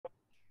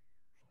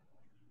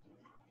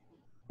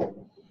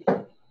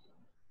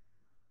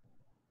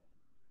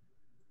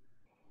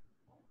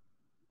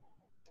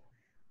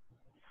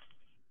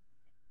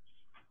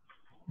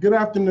Good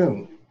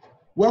afternoon.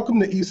 Welcome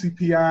to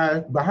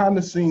ECPI, Behind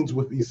the Scenes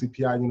with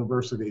ECPI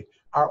University,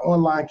 our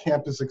online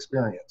campus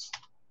experience.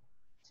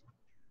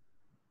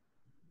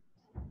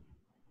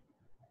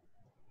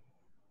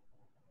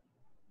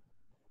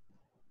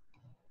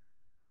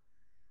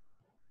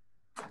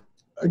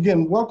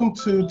 Again, welcome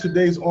to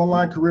today's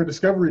Online Career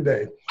Discovery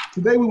Day.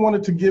 Today we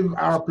wanted to give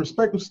our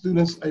prospective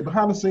students a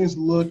behind the scenes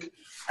look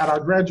at our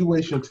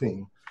graduation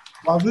team.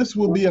 While this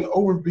will be an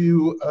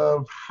overview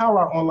of how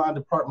our online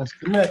departments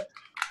connect,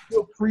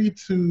 feel free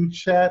to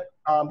chat,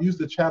 use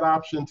the chat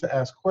option to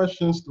ask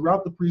questions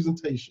throughout the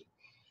presentation.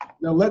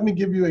 Now let me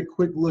give you a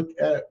quick look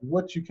at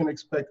what you can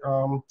expect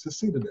to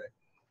see today.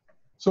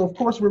 So of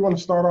course we're going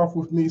to start off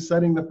with me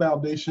setting the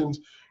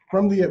foundations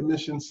from the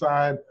admissions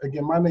side.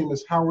 Again, my name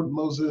is Howard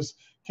Moses,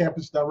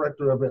 Campus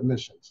Director of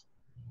Admissions.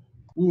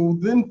 We will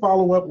then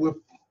follow up with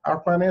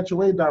our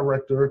Financial Aid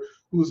Director,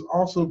 who is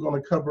also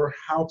going to cover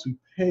how to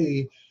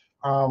pay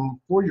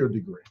for your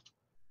degree.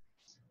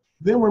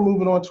 Then we're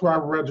moving on to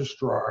our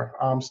registrar,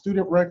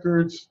 student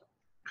records,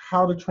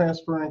 how to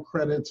transfer in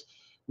credits.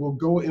 We'll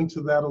go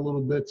into that a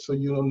little bit so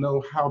you'll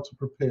know how to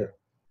prepare.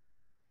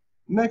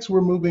 Next, we're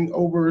moving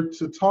over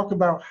to talk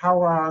about how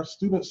our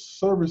student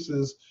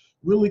services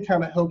really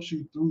kind of helps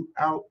you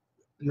throughout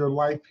your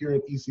life here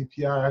at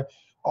ECPI,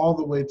 all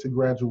the way to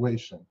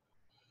graduation.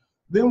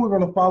 Then we're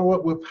going to follow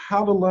up with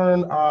how to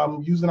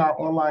learn using our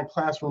online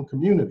classroom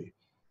community.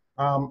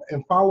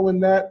 And following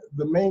that,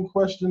 the main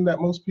question that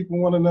most people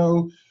want to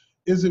know,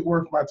 is it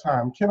worth my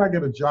time? Can I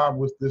get a job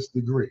with this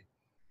degree?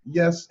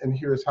 Yes, and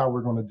here's how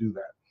we're going to do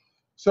that.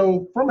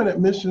 So from an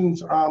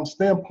admissions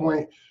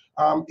standpoint,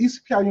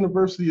 ECPI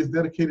University is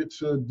dedicated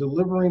to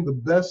delivering the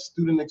best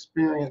student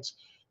experience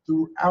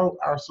throughout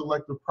our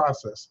selective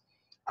process.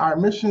 Our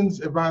admissions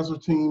advisor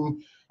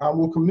team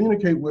will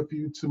communicate with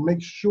you to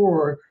make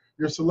sure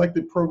your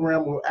selected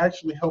program will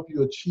actually help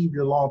you achieve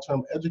your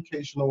long-term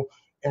educational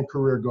and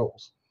career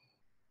goals.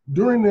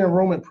 During the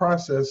enrollment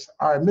process,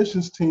 our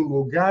admissions team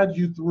will guide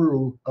you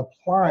through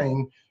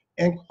applying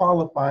and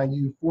qualifying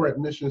you for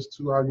admissions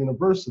to our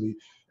university,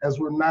 as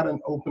we're not an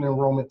open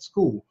enrollment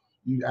school.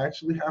 You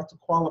actually have to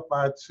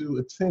qualify to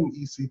attend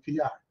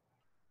ECPI.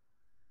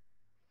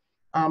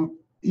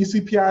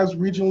 ECPI is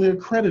regionally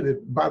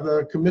accredited by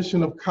the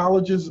Commission of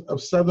Colleges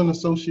of Southern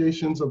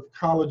Associations of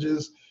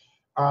Colleges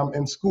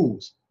and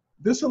Schools.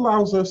 This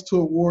allows us to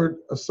award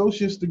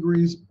associate's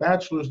degrees,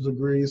 bachelor's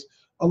degrees,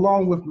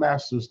 along with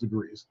master's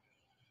degrees.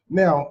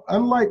 Now,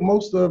 unlike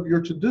most of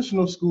your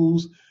traditional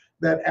schools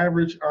that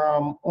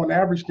on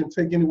average can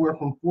take anywhere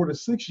from 4 to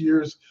 6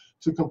 years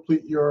to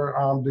complete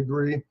your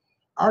degree,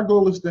 our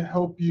goal is to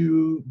help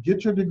you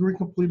get your degree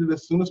completed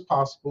as soon as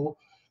possible.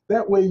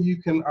 That way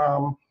you can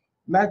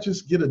not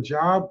just get a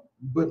job,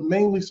 but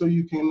mainly so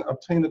you can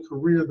obtain a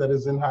career that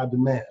is in high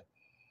demand.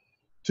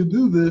 To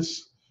do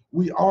this,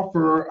 we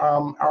offer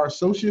our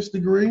associate's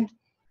degree,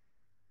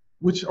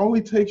 which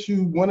only takes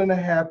you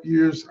 1.5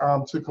 years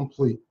to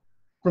complete.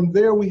 From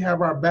there, we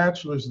have our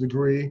bachelor's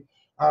degree,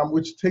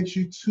 which takes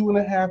you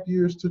 2.5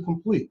 years to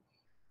complete,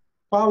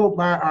 followed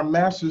by our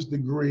master's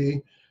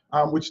degree,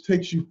 which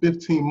takes you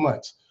 15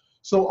 months.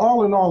 So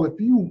all in all, if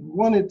you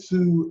wanted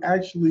to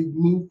actually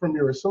move from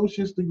your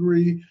associate's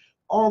degree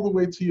all the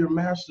way to your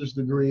master's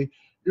degree,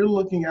 you're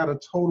looking at a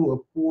total of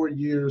 4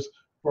 years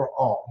for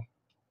all.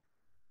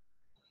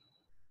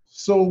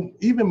 So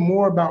even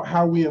more about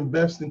how we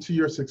invest into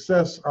your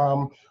success,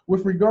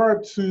 with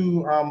regard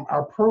to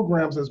our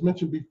programs, as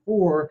mentioned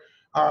before,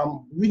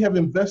 we have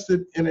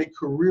invested in a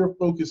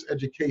career-focused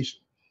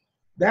education.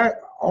 That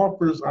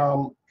offers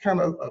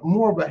kind of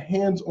more of a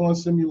hands-on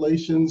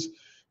simulations,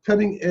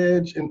 cutting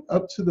edge and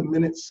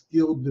up-to-the-minute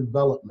skill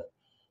development.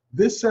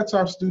 This sets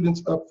our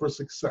students up for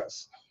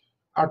success.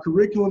 Our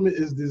curriculum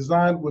is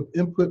designed with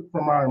input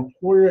from our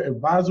employer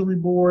advisory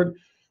board,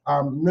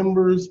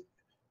 members,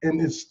 and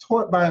it's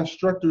taught by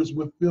instructors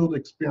with field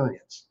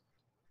experience.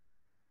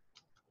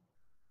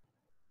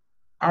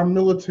 Our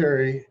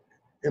military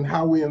and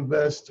how we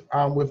invest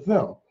with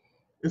them.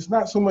 It's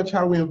not so much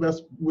how we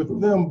invest with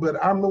them, but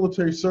our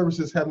military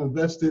services have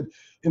invested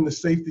in the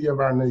safety of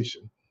our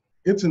nation.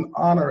 It's an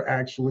honor,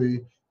 actually,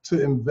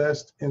 to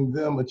invest in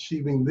them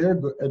achieving their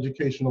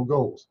educational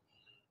goals.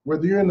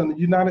 Whether you're in the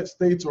United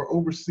States or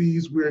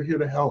overseas, we're here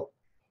to help.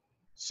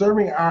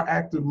 Serving our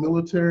active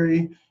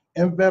military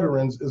and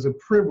veterans is a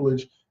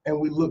privilege, and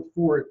we look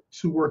forward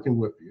to working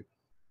with you.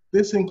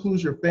 This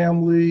includes your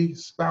family,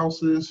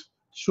 spouses,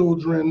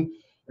 children,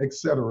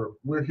 etc.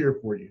 We're here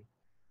for you.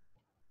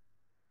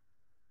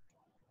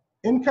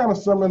 In kind of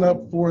summing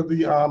up for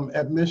the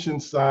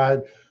admissions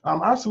side,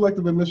 our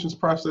selective admissions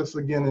process,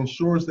 again,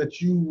 ensures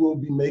that you will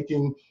be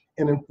making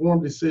an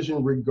informed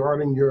decision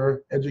regarding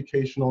your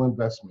educational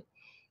investment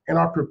and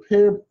are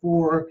prepared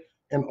for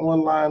an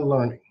online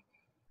learning.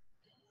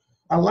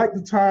 I like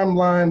the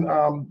timeline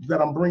that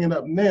I'm bringing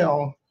up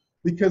now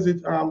because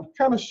it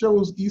kind of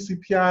shows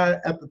ECPI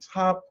at the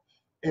top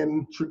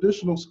and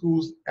traditional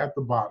schools at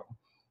the bottom.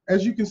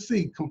 As you can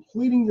see,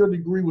 completing your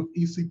degree with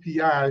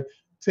ECPI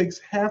takes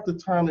half the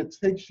time it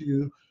takes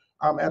you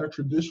at a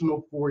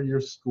traditional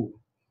 4-year school.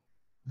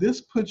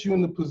 This puts you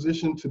in the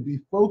position to be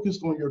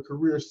focused on your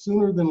career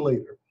sooner than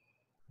later.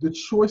 The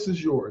choice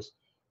is yours.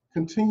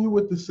 Continue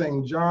with the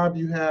same job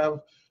you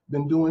have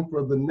been doing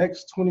for the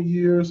next 20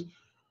 years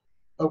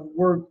of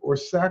work, or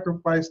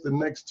sacrifice the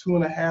next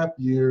 2.5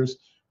 years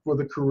for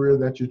the career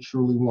that you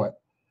truly want.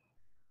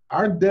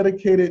 Our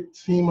dedicated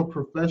team of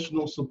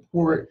professionals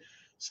support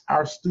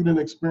our student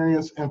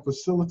experience and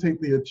facilitate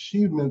the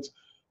achievements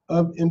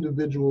of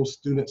individual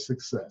student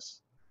success.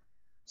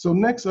 So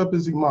next up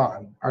is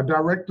Iman, our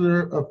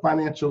Director of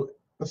Financial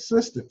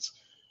Assistance.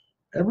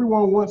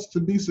 Everyone wants to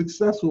be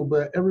successful,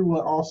 but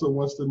everyone also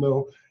wants to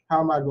know, how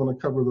am I going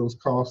to cover those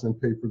costs and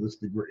pay for this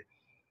degree?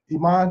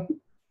 Iman?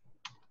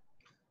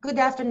 Good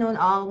afternoon,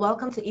 all.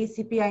 Welcome to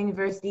ECPI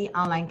University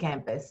Online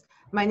Campus.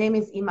 My name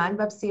is Iman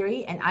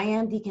Babsiri, and I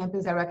am the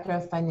Campus Director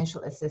of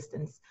Financial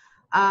Assistance.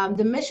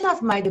 The mission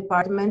of my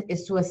department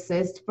is to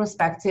assist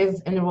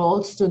prospective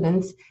enrolled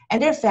students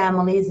and their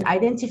families in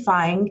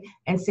identifying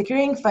and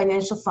securing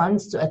financial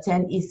funds to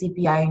attend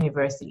ECPI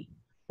University.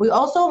 We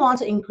also want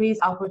to increase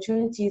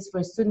opportunities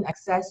for student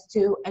access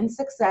to and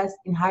success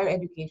in higher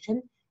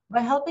education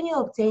by helping you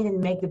obtain and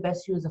make the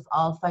best use of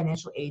all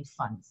financial aid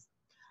funds.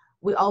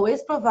 We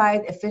always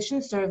provide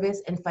efficient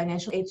service and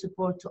financial aid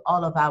support to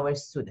all of our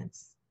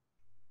students.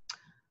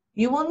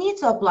 You will need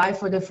to apply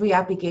for the free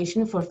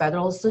application for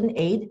federal student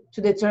aid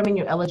to determine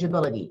your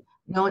eligibility,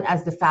 known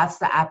as the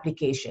FAFSA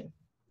application.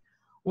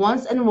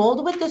 Once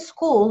enrolled with the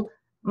school,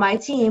 my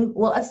team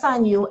will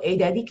assign you a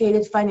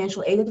dedicated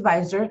financial aid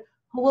advisor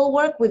who will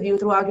work with you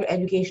throughout your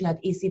education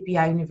at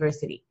ECPI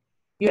University.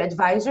 Your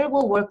advisor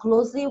will work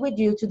closely with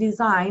you to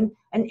design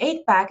an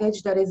aid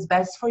package that is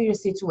best for your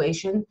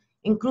situation,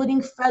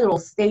 including federal,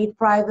 state,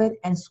 private,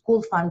 and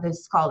school-funded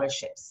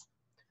scholarships.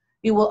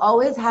 You will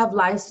always have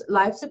live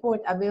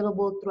support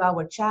available through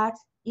our chat,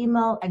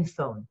 email, and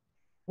phone.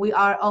 We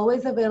are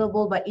always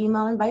available by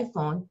email and by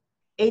phone,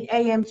 8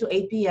 a.m. to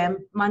 8 p.m.,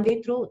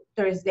 Monday through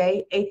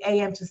Thursday, 8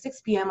 a.m. to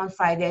 6 p.m. on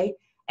Friday,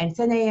 and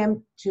 10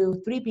 a.m.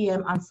 to 3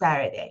 p.m. on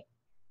Saturday.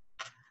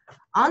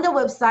 On the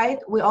website,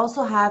 we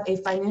also have a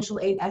financial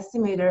aid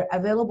estimator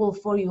available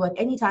for you at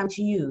any time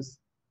to use.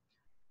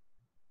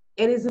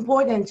 It is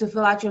important to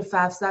fill out your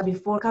FAFSA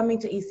before coming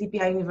to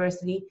ECPI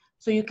University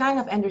so you kind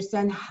of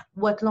understand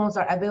what loans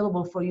are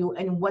available for you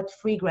and what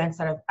free grants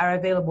are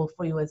available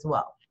for you as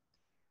well.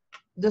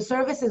 The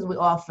services we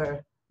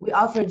offer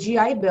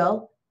GI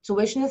Bill,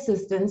 tuition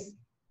assistance,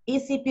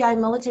 ECPI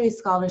military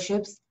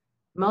scholarships,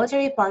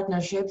 military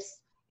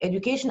partnerships,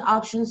 education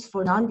options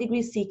for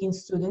non-degree seeking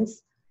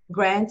students,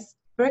 grants,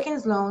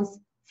 Perkins loans,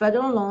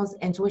 federal loans,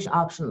 and tuition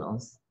option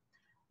loans.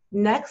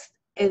 Next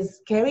is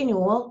Carrie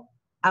Newell,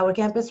 our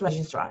campus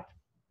registrar.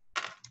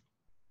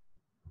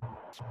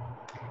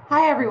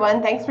 Hi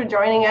everyone, thanks for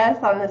joining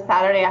us on this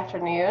Saturday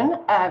afternoon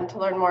to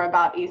learn more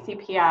about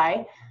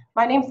ECPI.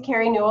 My name is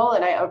Carrie Newell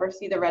and I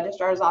oversee the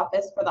registrar's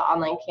office for the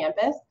online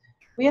campus.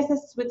 We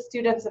assist with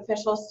students'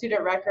 official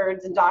student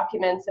records and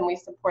documents, and we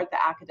support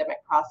the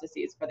academic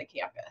processes for the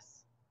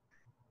campus.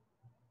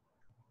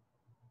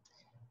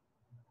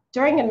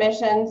 During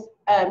admissions,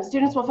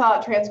 students will fill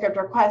out transcript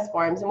request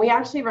forms, and we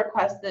actually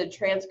request the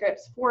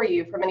transcripts for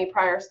you from any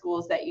prior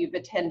schools that you've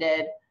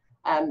attended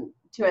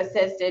to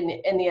assist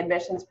in the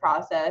admissions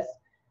process.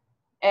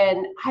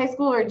 And high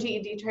school or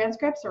GED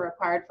transcripts are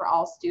required for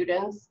all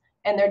students,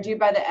 and they're due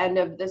by the end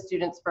of the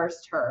student's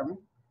first term.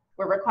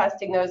 We're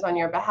requesting those on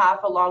your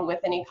behalf, along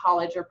with any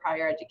college or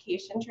prior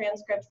education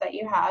transcripts that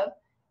you have.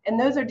 And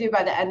those are due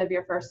by the end of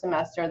your first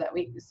semester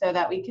so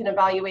that we can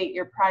evaluate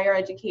your prior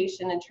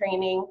education and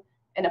training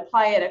and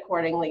apply it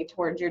accordingly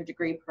towards your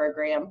degree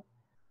program.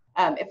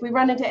 If we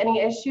run into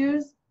any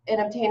issues in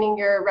obtaining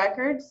your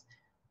records,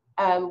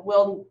 a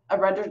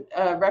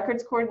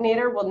records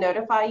coordinator will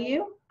notify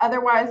you.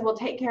 Otherwise, we'll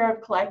take care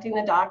of collecting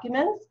the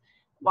documents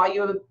while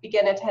you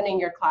begin attending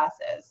your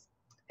classes.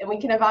 And we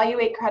can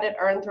evaluate credit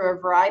earned through a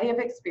variety of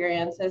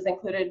experiences,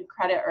 including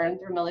credit earned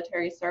through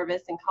military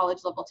service and college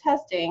level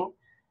testing.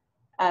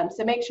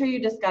 So make sure you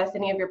discuss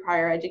any of your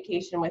prior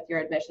education with your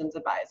admissions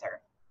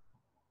advisor.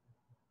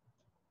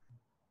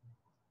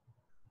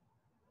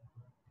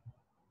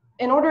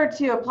 In order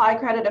to apply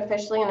credit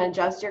officially and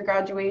adjust your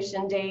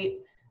graduation date,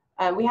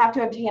 we have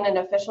to obtain an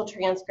official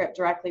transcript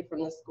directly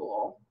from the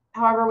school.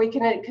 However, we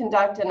can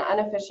conduct an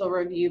unofficial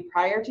review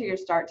prior to your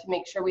start to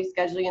make sure we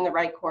schedule you in the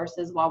right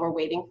courses while we're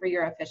waiting for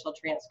your official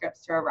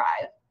transcripts to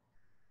arrive.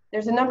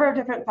 There's a number of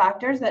different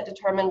factors that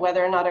determine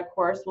whether or not a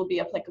course will be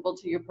applicable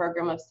to your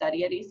program of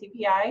study at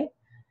ECPI.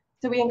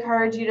 So we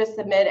encourage you to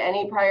submit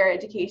any prior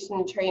education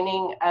and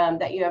training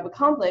that you have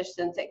accomplished,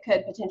 since it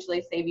could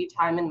potentially save you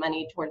time and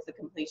money towards the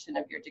completion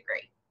of your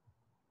degree.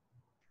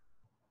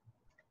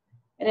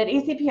 And at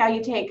ECPI,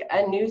 you take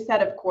a new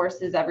set of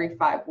courses every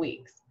 5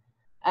 weeks.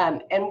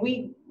 And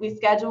we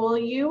schedule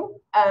you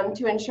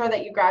to ensure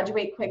that you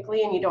graduate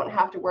quickly and you don't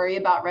have to worry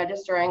about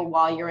registering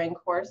while you're in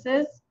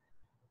courses.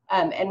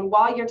 And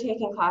while you're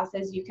taking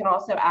classes, you can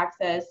also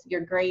access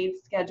your grade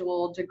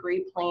schedule,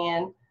 degree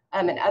plan,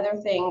 and other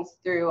things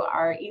through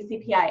our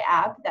ECPI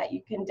app that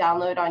you can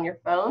download on your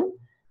phone.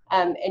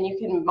 and you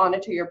can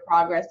monitor your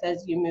progress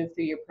as you move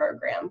through your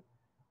program.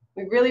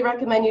 We really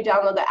recommend you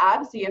download the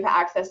app so you have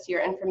access to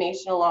your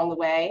information along the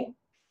way,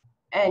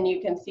 and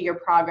you can see your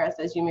progress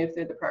as you move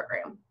through the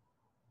program.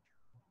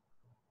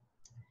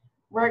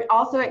 We're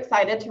also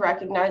excited to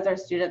recognize our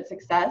student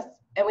success,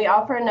 and we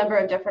offer a number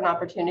of different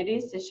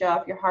opportunities to show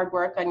off your hard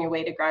work on your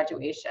way to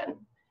graduation.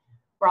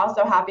 We're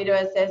also happy to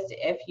assist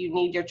if you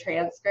need your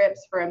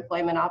transcripts for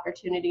employment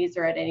opportunities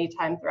or at any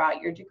time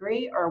throughout your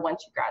degree or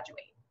once you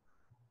graduate.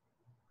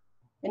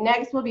 And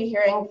next, we'll be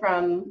hearing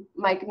from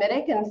Mike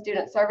Middick in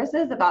Student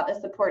Services about the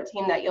support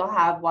team that you'll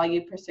have while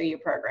you pursue your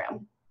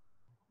program.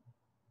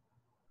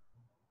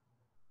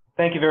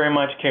 Thank you very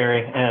much,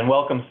 Carrie, and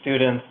welcome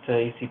students to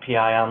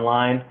ECPI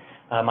Online.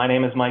 My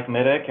name is Mike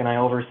Middick, and I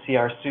oversee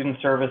our Student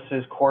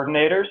Services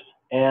coordinators,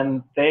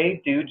 and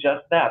they do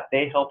just that.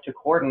 They help to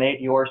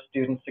coordinate your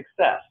student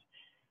success.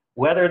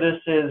 Whether this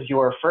is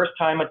your first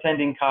time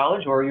attending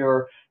college or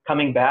you're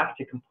coming back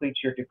to complete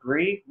your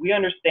degree, we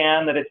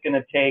understand that it's going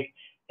to take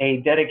a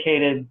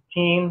dedicated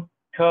team,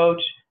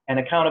 coach, and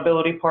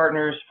accountability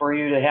partners for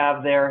you to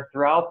have there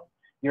throughout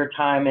your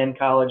time in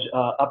college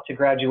up to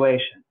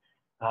graduation.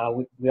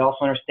 We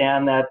also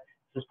understand that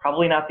this is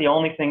probably not the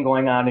only thing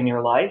going on in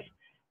your life,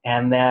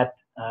 and that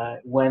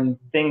when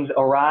things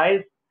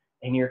arise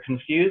and you're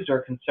confused or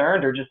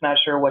concerned or just not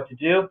sure what to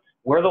do,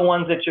 we're the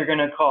ones that you're going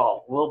to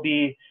call. We'll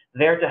be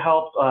there to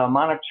help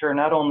monitor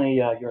not only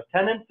your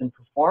attendance and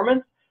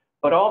performance,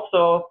 but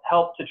also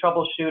help to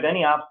troubleshoot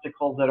any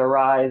obstacles that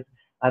arise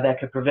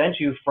that could prevent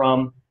you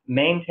from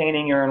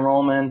maintaining your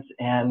enrollment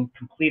and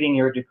completing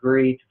your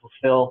degree to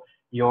fulfill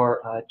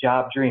your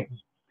job dreams.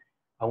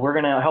 We're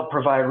going to help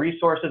provide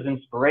resources,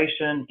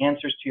 inspiration,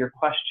 answers to your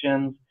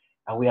questions.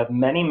 We have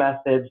many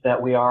methods that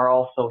we are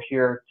also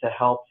here to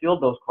help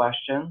field those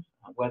questions,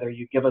 whether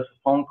you give us a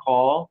phone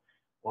call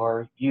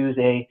or use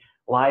a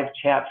live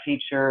chat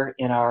feature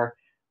in our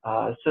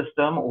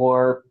system,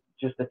 or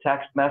just a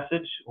text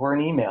message or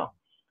an email.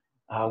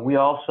 We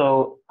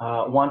also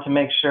want to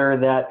make sure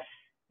that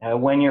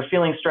when you're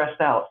feeling stressed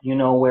out, you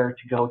know where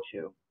to go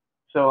to.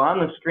 So on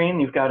the screen,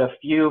 you've got a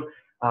few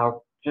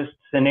just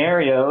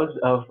scenarios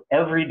of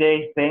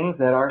everyday things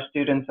that our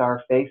students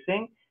are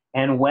facing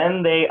and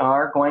when they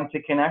are going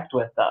to connect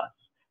with us.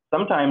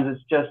 Sometimes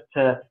it's just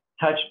to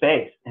touch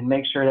base and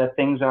make sure that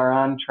things are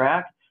on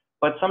track,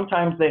 but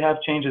sometimes they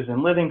have changes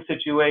in living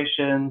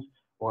situations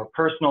or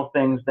personal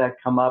things that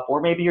come up, or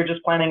maybe you're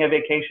just planning a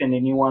vacation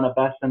and you want to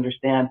best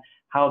understand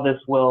how this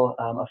will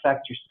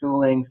affect your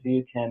schooling so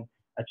you can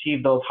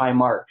achieve those high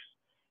marks.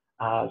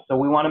 So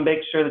we want to make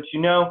sure that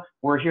you know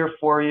we're here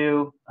for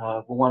you.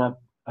 We want to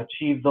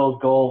achieve those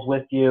goals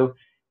with you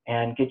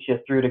and get you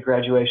through to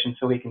graduation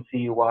so we can see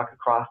you walk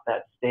across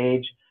that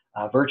stage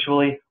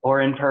virtually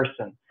or in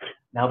person.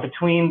 Now,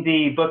 between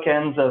the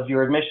bookends of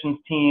your admissions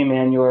team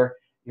and your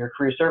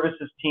career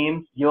services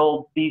teams,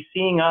 you'll be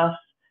seeing us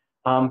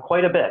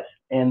quite a bit.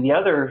 And the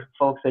other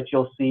folks that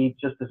you'll see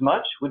just as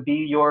much would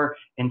be your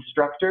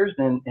instructors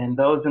and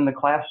those in the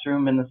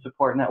classroom and the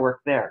support network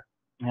there.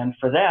 And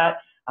for that,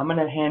 I'm going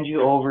to hand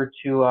you over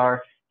to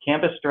our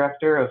Campus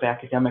Director of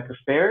Academic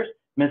Affairs,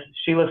 Ms.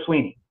 Sheila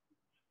Sweeney.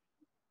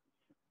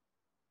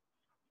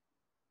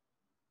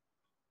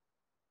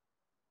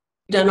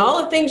 Done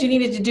all the things you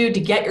needed to do to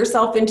get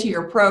yourself into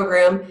your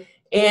program,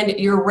 and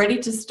you're ready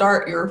to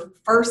start your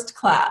first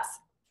class.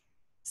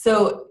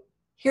 So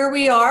here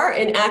we are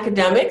in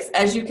academics.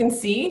 As you can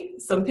see,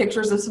 some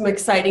pictures of some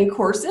exciting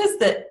courses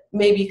that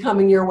may be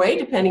coming your way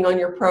depending on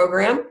your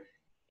program.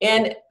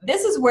 And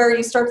this is where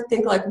you start to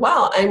think like,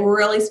 wow, I'm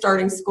really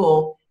starting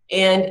school.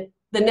 And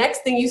the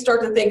next thing you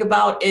start to think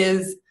about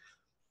is,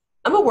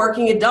 I'm a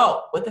working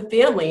adult with a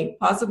family,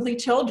 possibly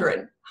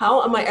children.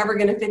 How am I ever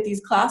going to fit these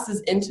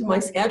classes into my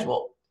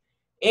schedule?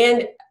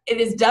 And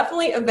it is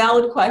definitely a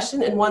valid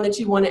question and one that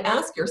you want to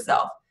ask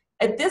yourself.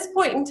 At this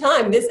point in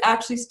time, this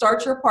actually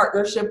starts your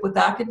partnership with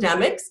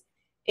academics.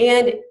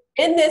 And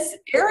in this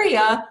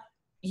area,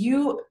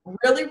 you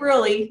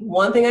really,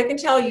 one thing I can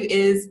tell you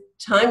is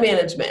time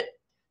management.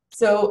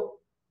 So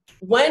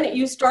when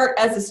you start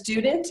as a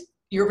student,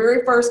 your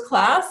very first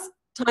class,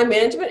 time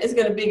management is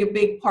going to be a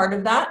big part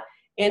of that,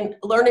 and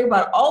learning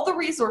about all the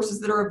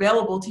resources that are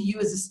available to you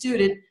as a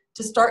student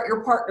to start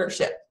your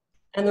partnership.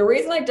 And the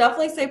reason I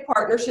definitely say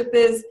partnership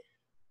is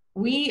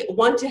we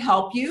want to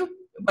help you,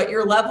 but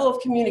your level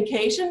of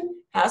communication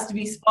has to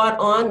be spot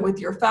on with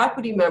your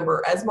faculty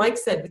member, as Mike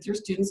said, with your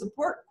student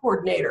support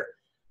coordinator.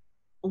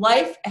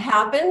 Life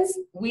happens.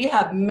 We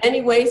have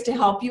many ways to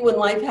help you when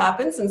life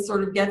happens and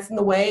sort of gets in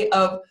the way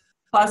of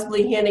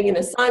possibly handing an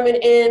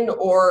assignment in,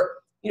 or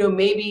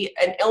maybe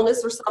an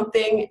illness or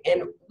something,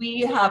 and we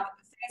have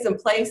things in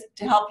place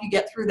to help you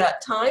get through that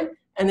time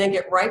and then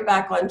get right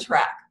back on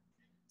track.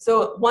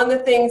 So one of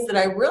the things that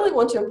I really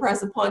want to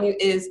impress upon you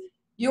is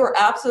you are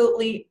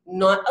absolutely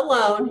not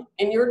alone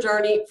in your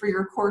journey for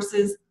your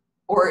courses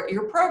or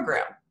your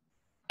program.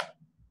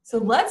 So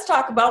let's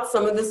talk about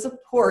some of the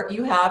support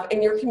you have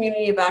in your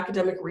community of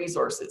academic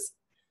resources.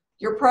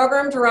 Your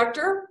program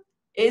director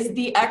is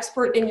the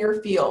expert in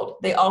your field.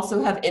 They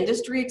also have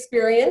industry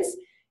experience,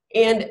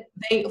 and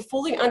they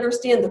fully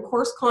understand the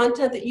course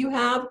content that you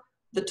have,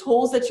 the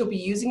tools that you'll be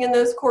using in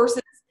those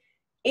courses.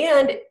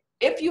 And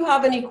if you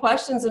have any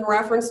questions in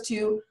reference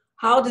to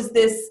how does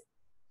this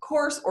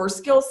course or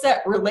skill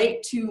set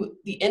relate to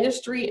the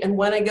industry and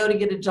when I go to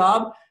get a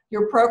job,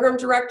 your program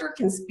director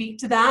can speak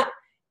to that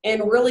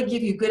and really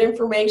give you good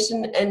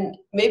information. And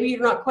maybe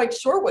you're not quite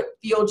sure what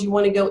field you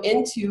want to go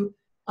into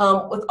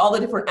with all the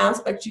different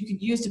aspects you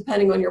could use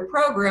depending on your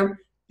program.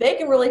 They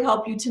can really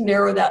help you to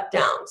narrow that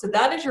down. So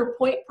that is your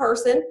point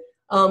person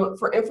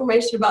for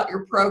information about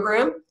your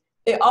program.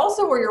 They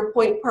also are your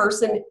point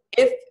person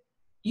if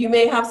you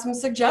may have some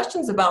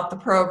suggestions about the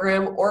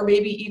program or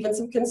maybe even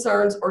some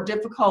concerns or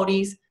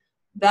difficulties.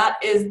 That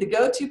is the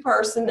go-to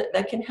person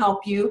that can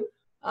help you.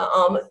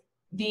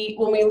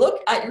 When we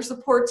look at your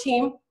support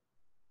team,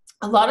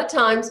 a lot of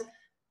times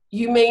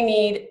you may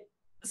need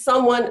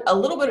someone a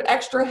little bit of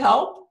extra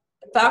help.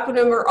 Faculty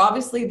member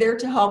obviously there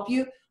to help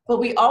you, but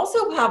we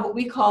also have what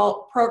we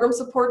call program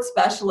support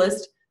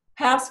specialist,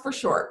 PASS for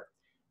short.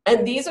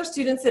 And these are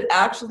students that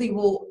actually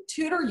will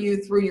tutor you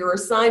through your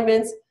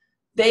assignments.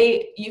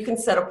 You can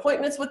set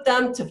appointments with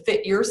them to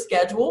fit your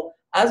schedule.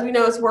 As we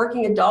know, as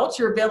working adults,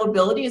 your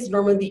availability is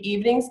normally the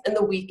evenings and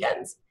the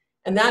weekends.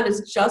 And that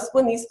is just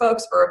when these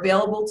folks are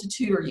available to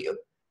tutor you.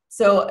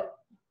 So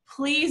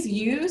please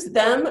use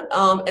them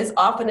as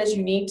often as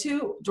you need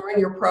to during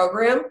your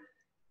program.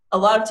 A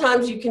lot of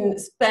times you can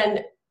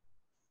spend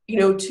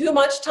too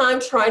much time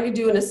trying to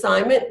do an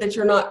assignment that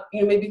you're not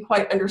maybe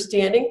quite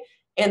understanding,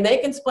 and they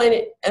can explain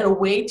it in a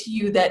way to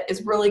you that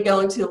is really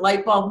going to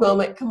light bulb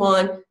moment, come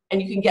on,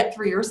 and you can get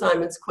through your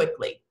assignments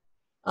quickly.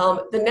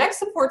 The next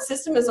support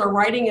system is our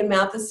writing and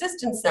math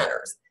assistance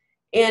centers.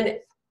 And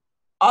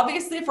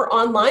obviously for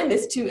online,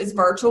 this too is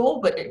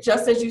virtual, but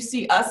just as you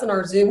see us in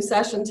our Zoom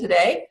session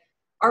today,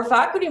 our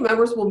faculty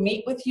members will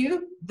meet with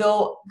you.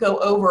 They'll go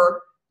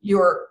over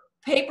your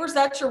papers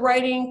that you're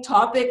writing,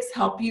 topics,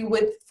 help you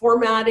with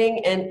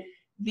formatting and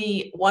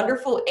the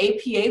wonderful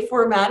APA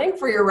formatting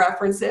for your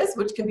references,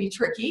 which can be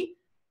tricky.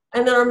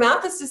 And then our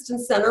Math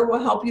Assistance Center will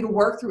help you to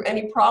work through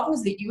any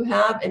problems that you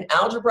have in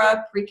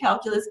algebra,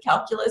 pre-calculus,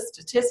 calculus,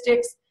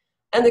 statistics.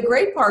 And the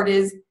great part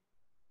is,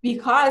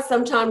 because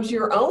sometimes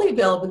you're only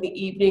available in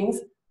the evenings,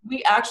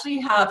 we actually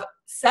have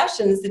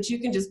sessions that you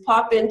can just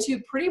pop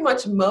into pretty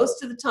much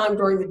most of the time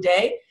during the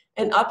day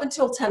and up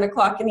until 10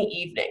 o'clock in the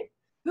evening.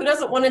 Who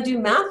doesn't want to do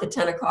math at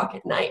 10 o'clock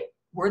at night?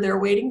 We're there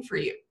waiting for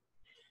you.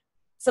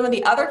 Some of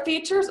the other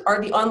features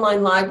are the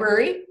online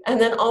library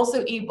and then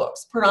also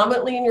ebooks.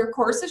 Predominantly in your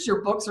courses,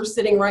 your books are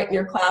sitting right in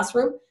your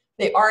classroom.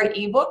 They are an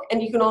ebook,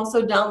 and you can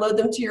also download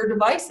them to your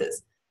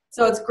devices.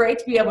 So it's great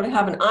to be able to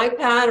have an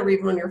iPad or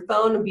even on your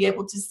phone and be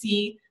able to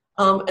see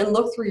and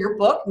look through your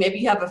book. Maybe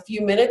you have a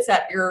few minutes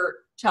at your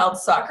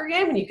child's soccer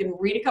game and you can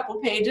read a couple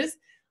pages.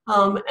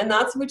 And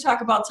that's when we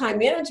talk about time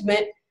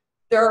management.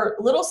 There are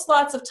little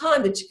slots of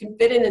time that you can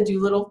fit in and do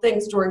little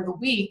things during the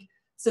week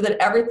so that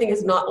everything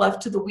is not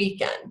left to the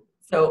weekend.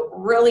 So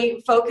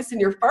really focus in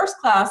your first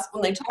class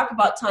when they talk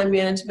about time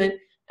management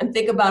and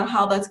think about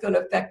how that's going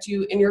to affect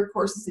you in your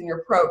courses in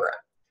your program.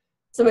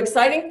 Some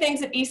exciting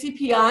things at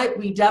ECPI,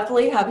 we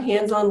definitely have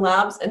hands-on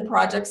labs and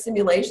project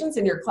simulations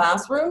in your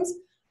classrooms.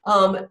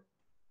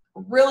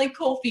 Really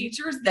cool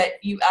features that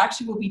you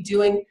actually will be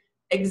doing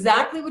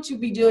exactly what you'd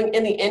be doing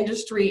in the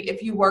industry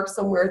if you work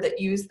somewhere that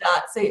use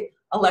that, say,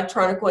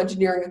 electronic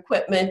engineering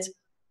equipment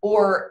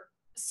or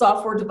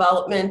software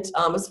development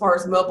as far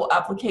as mobile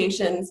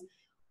applications.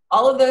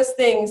 All of those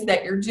things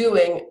that you're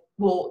doing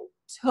will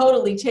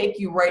totally take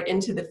you right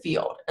into the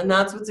field. And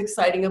that's what's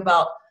exciting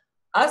about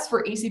us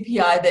for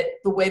ECPI, that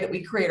the way that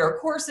we create our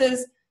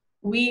courses,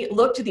 we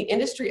look to the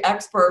industry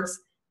experts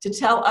to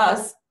tell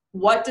us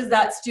what does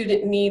that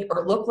student need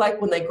or look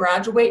like when they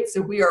graduate,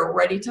 so we are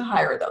ready to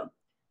hire them.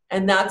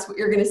 And that's what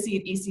you're going to see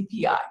at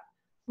ECPI.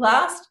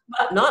 Last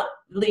but not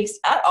least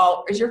at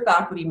all is your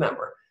faculty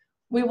member.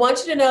 We want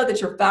you to know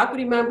that your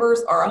faculty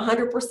members are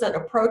 100%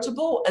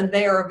 approachable and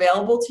they are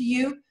available to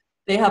you.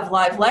 They have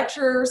live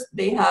lectures,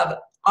 they have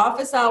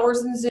office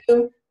hours in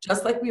Zoom,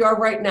 just like we are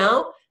right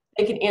now.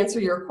 They can answer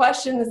your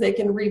questions, they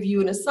can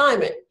review an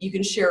assignment. You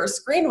can share a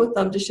screen with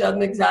them to show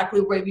them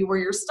exactly maybe where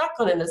you're stuck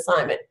on an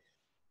assignment.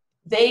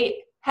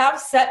 They have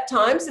set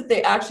times that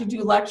they actually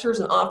do lectures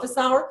and office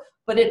hour,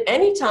 but at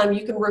any time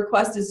you can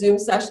request a Zoom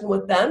session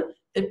with them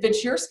that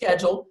fits your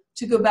schedule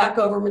to go back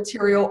over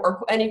material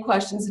or any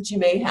questions that you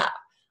may have.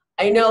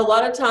 I know a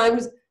lot of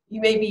times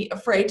you may be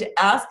afraid to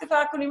ask a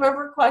faculty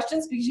member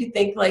questions because you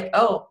think like,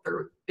 oh,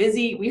 they're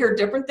busy. We hear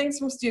different things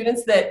from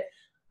students that,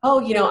 oh,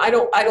 I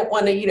don't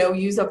want to,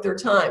 use up their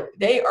time.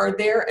 They are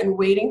there and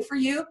waiting for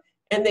you,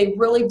 and they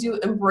really do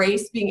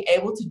embrace being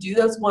able to do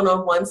those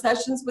one-on-one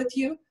sessions with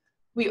you.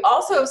 We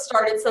also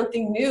started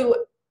something new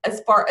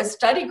as far as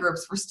study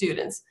groups for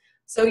students.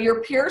 So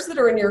your peers that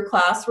are in your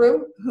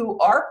classroom who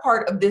are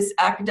part of this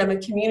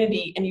academic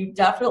community, and you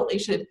definitely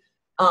should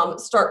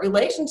start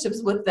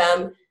relationships with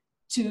them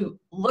to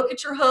look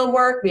at your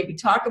homework, maybe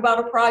talk about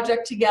a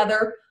project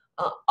together.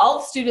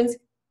 All students,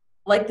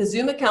 like the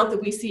Zoom account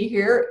that we see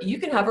here, you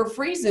can have a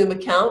free Zoom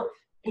account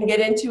and get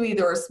into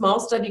either a small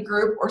study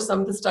group or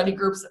some of the study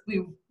groups that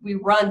we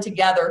run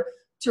together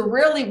to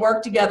really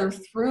work together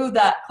through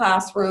that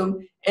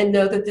classroom and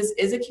know that this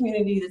is a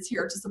community that's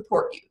here to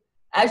support you.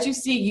 As you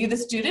see, you, the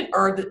student,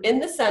 are in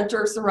the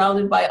center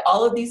surrounded by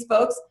all of these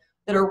folks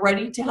that are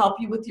ready to help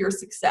you with your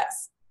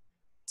success.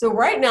 So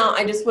right now,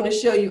 I just want to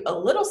show you a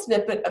little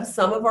snippet of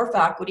some of our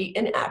faculty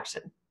in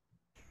action.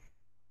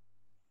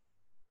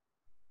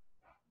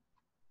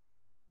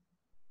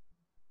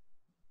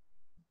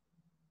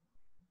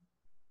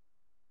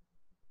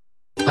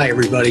 Hi,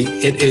 everybody.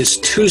 It is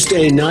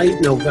Tuesday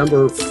night,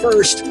 November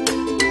 1st.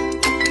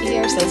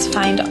 Here says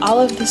find all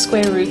of the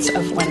square roots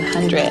of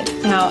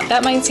 100. Now,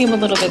 that might seem a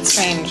little bit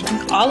strange.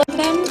 All of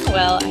them?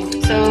 Well,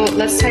 so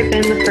let's type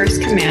in the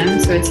first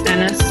command. So it's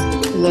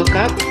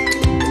nslookup.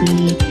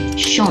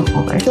 Shown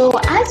over. So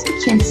as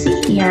you can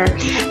see here,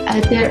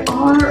 there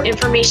are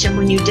information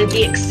when you did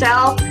the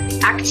Excel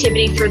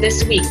activity for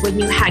this week, when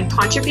you had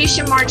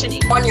contribution margin.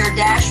 On your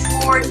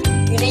dashboard,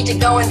 you need to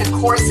go into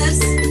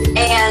courses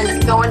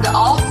and go into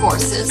all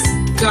courses.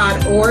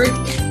 .org.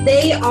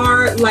 They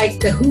are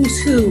like the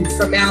who's who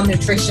for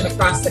malnutrition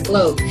across the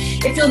globe.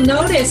 If you'll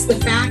notice the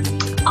fact.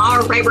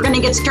 All right, we're going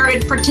to get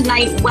started for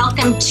tonight.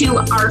 Welcome to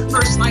our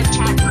first live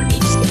chat for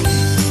each.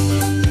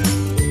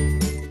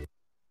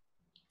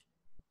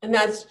 And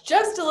that's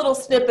just a little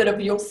snippet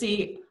of, you'll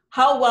see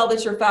how well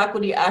that your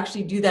faculty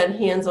actually do that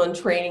hands-on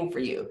training for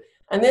you.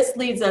 And this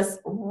leads us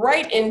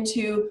right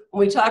into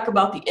when we talk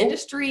about the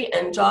industry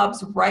and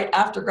jobs right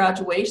after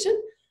graduation.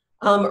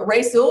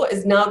 Ray Sewell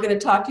is now going to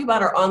talk to you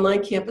about our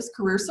online campus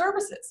career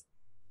services.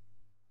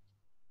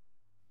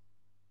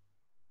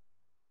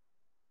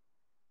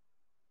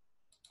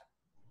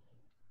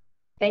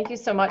 Thank you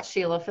so much,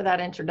 Sheila, for that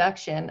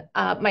introduction.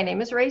 My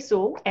name is Ray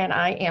Sewell, and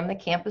I am the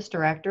Campus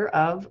Director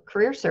of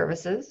Career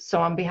Services.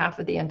 So on behalf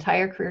of the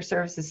entire Career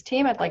Services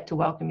team, I'd like to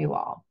welcome you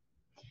all.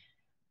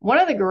 One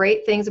of the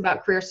great things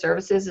about Career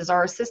Services is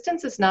our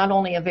assistance is not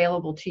only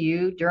available to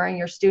you during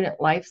your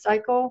student life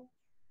cycle,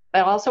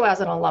 but also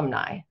as an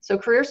alumni. So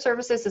Career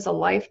Services is a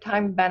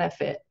lifetime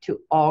benefit to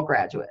all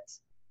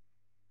graduates.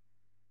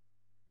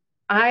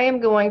 I am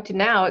going to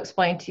now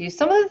explain to you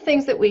some of the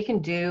things that we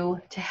can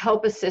do to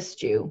help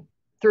assist you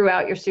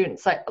throughout your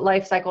student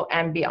life cycle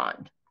and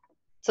beyond.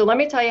 So let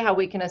me tell you how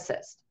we can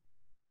assist.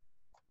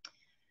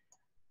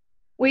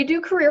 We do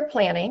career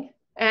planning,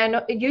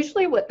 and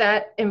usually what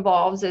that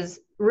involves is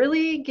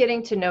really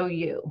getting to know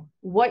you,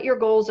 what your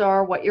goals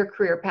are, what your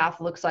career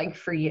path looks like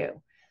for you.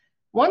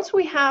 Once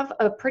we have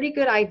a pretty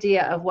good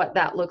idea of what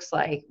that looks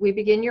like, we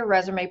begin your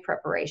resume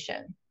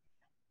preparation.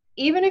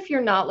 Even if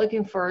you're not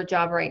looking for a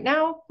job right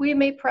now, we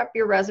may prep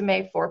your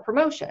resume for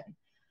promotion.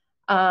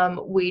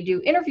 We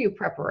do interview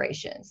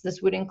preparations.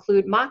 This would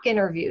include mock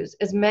interviews,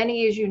 as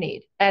many as you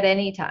need at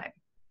any time.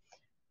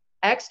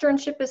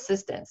 Externship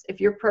assistance.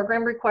 If your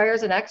program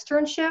requires an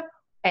externship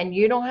and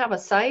you don't have a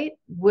site,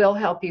 we'll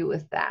help you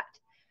with that.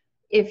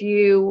 If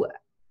you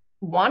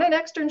want an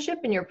externship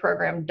and your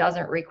program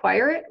doesn't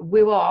require it,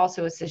 we will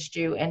also assist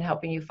you in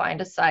helping you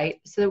find a site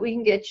so that we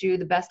can get you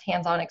the best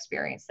hands-on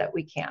experience that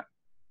we can.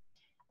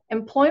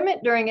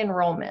 Employment during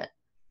enrollment.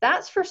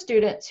 That's for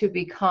students who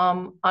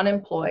become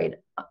unemployed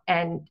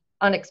and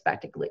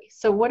unexpectedly.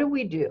 So what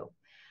do?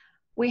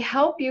 We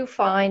help you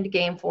find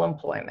gainful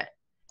employment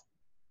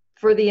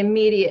for the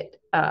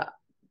immediate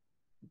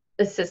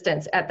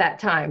assistance at that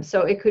time.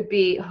 So it could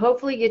be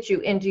hopefully get you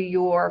into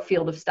your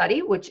field of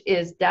study, which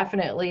is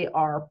definitely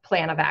our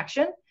plan of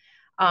action.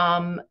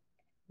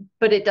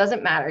 But it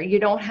doesn't matter. You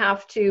don't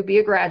have to be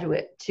a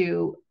graduate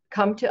to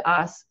come to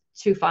us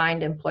to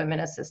find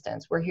employment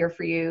assistance. We're here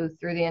for you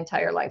through the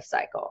entire life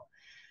cycle.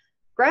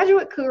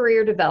 Graduate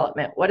career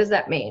development, what does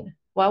that mean?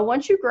 Well,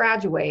 once you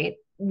graduate,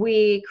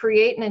 we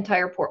create an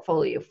entire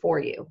portfolio for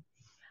you.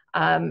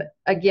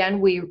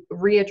 Again, we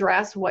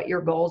readdress what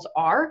your goals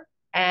are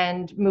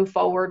and move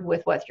forward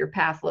with what your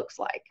path looks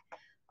like.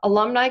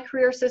 Alumni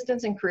career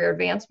assistance and career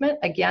advancement.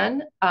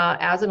 Again,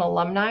 as an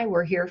alumni,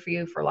 we're here for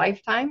you for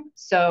lifetime.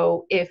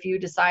 So if you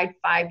decide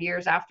 5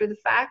 years after the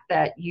fact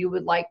that you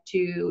would like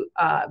to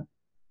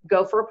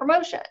go for a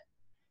promotion,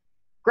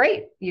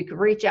 great. You can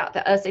reach out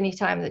to us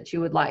anytime that you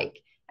would like,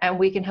 and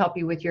we can help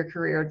you with your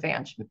career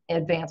advancement.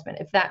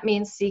 If that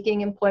means seeking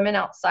employment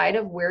outside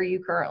of where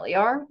you currently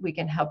are, we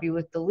can help you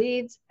with the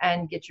leads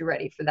and get you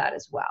ready for that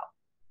as well.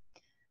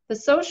 The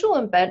social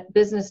and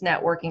business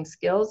networking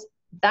skills,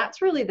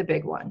 that's really the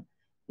big one.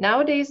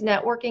 Nowadays,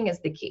 networking is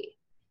the key.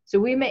 So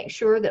we make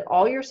sure that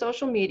all your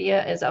social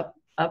media is up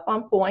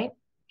on point,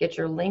 get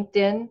your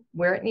LinkedIn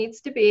where it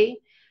needs to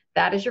be.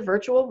 That is your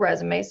virtual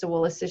resume, so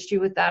we'll assist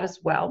you with that as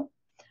well.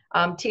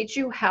 Teach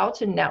you how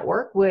to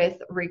network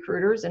with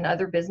recruiters and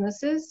other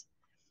businesses.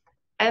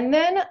 And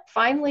then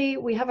finally,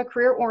 we have a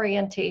career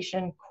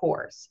orientation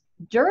course.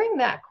 During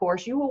that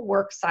course, you will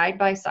work side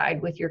by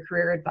side with your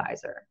career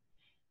advisor.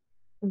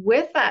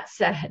 With that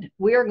said,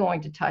 we are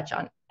going to touch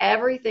on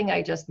everything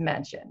I just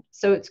mentioned.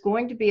 So it's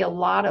going to be a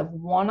lot of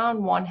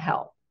one-on-one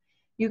help.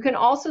 You can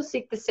also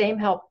seek the same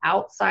help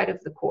outside of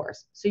the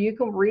course. So you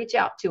can reach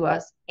out to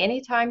us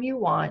anytime you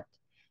want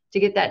to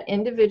get that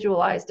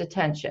individualized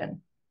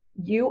attention.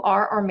 You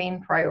are our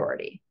main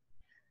priority.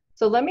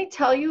 So let me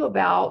tell you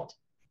about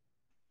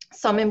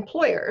some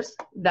employers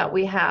that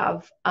we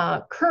have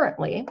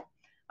currently.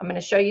 I'm going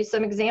to show you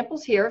some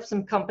examples here of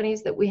some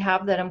companies that we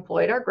have that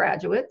employed our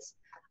graduates.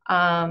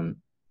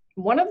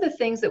 One of the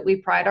things that we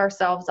pride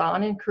ourselves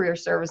on in career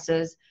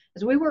services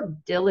is we work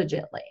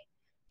diligently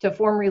to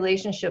form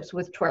relationships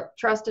with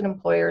trusted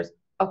employers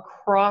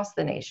across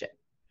the nation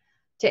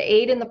to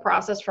aid in the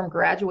process from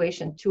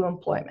graduation to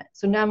employment.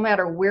 So no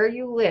matter where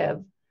you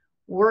live,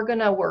 we're going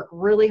to work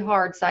really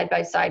hard side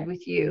by side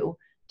with you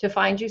to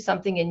find you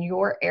something in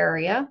your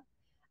area,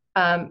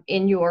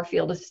 in your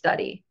field of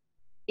study.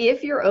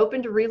 If you're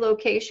open to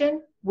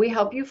relocation, we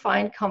help you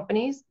find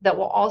companies that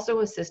will also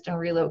assist in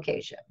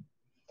relocation.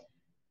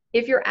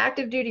 If you're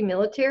active duty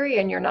military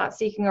and you're not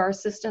seeking our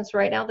assistance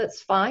right now,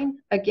 that's fine.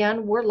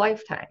 Again, we're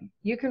lifetime.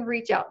 You can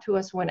reach out to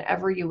us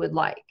whenever you would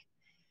like.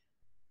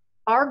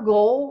 Our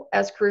goal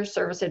as career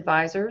service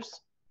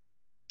advisors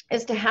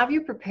is to have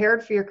you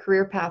prepared for your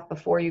career path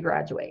before you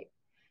graduate.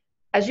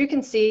 As you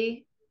can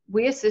see,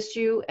 we assist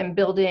you in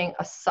building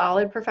a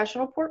solid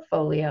professional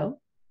portfolio,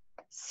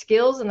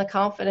 skills, and the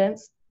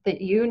confidence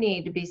that you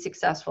need to be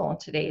successful in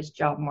today's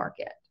job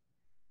market.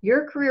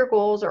 Your career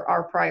goals are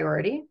our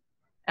priority,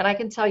 and I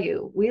can tell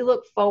you, we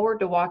look forward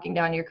to walking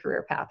down your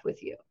career path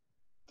with you.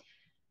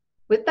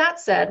 With that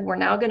said, we're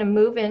now going to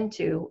move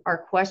into our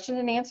question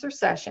and answer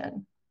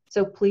session,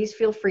 so please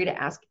feel free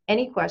to ask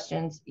any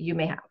questions you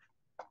may have.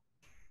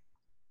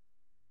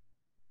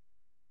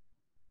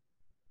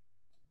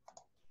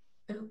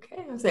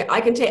 Okay, I'll say I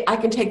can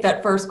take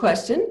that first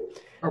question.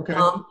 Okay.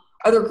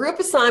 Are there group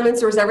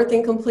assignments or is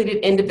everything completed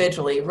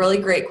individually? Really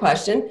great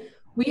question.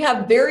 We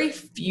have very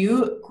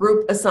few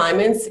group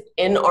assignments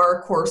in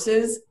our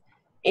courses.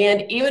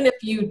 And even if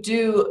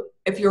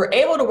you're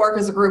able to work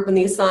as a group in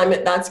the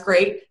assignment, that's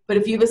great. But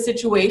if you have a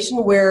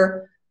situation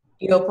where,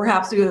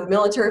 perhaps you have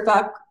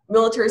a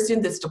military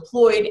student that's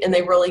deployed and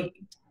they really,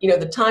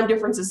 the time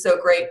difference is so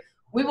great,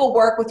 we will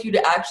work with you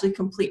to actually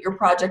complete your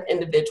project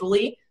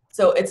individually.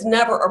 So it's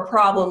never a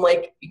problem.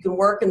 Like, you can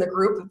work in the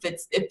group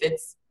if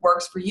it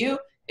works for you.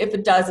 If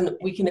it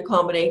doesn't, we can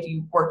accommodate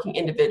you working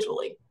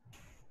individually.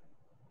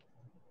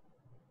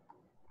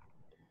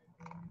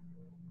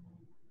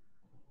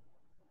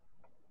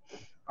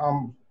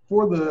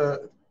 For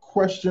the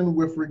question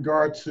with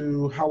regard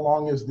to how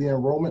long is the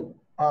enrollment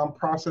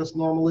process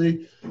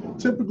normally,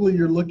 typically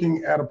you're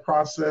looking at a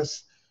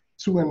process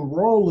to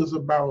enroll is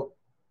about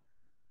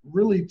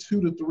really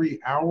 2 to 3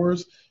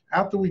 hours.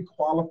 After we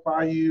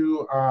qualify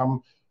you,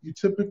 you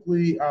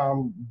typically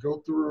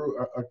go through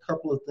a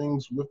couple of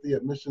things with the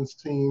admissions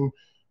team,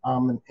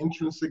 an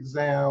entrance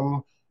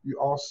exam. You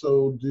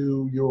also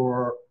do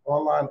your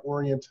online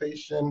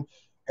orientation,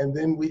 and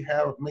then we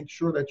make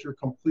sure that you're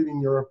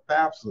completing your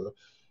FAFSA,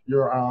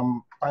 your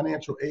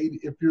financial aid,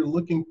 if you're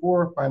looking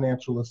for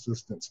financial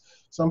assistance.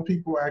 Some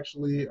people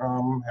actually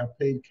have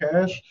paid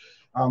cash.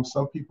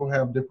 Some people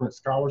have different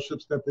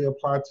scholarships that they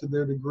apply to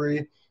their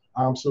degree.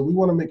 So we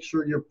want to make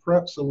sure you're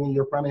prepped, so when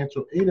your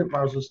financial aid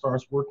advisor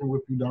starts working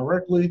with you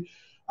directly,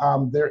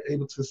 they're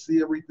able to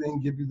see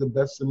everything, give you the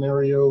best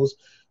scenarios.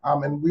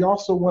 And we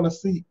also want to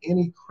see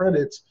any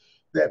credits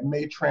that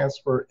may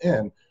transfer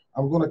in.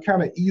 I'm going to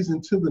kind of ease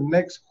into the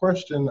next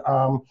question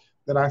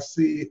that I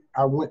see.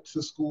 I went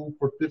to school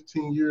for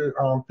 15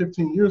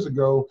 years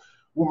ago.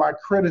 Will my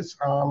credits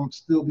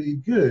still be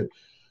good?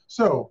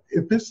 So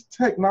if it's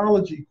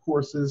technology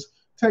courses,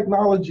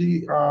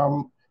 technology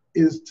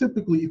is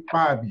typically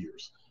 5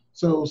 years.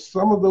 So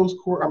some of those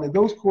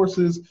those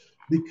courses,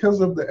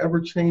 because of the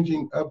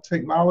ever-changing of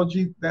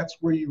technology, that's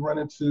where you run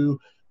into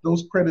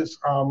those credits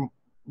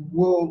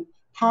will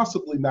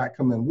possibly not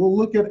come in. We'll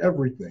look at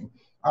everything,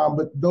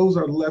 but those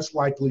are less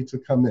likely to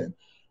come in.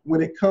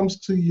 When it comes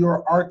to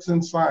your arts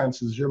and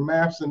sciences, your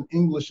maths and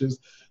Englishes,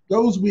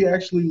 those we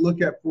actually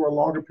look at for a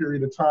longer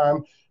period of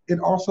time. It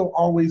also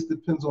always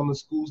depends on the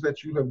schools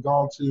that you have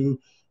gone to,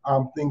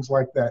 things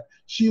like that.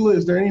 Sheila,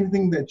 is there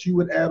anything that you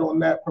would add on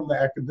that from the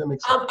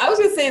academic side? I was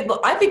going to say,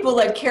 I think we'll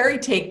let Carrie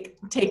take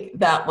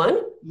that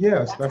one.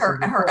 Yes, that's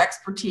her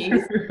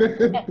expertise.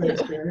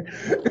 Thanks,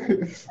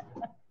 Carrie.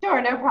 Sure,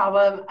 no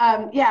problem.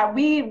 Yeah,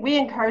 we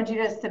encourage you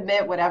to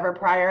submit whatever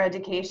prior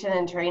education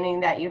and training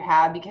that you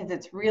have, because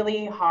it's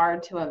really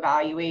hard to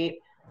evaluate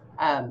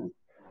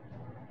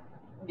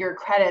your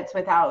credits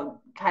without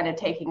kind of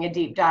taking a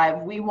deep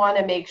dive. We want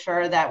to make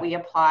sure that we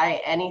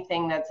apply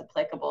anything that's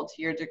applicable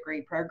to your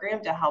degree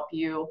program to help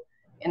you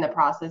in the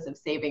process of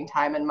saving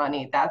time and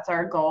money. That's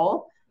our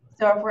goal.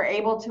 So if we're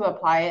able to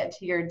apply it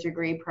to your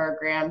degree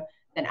program,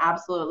 then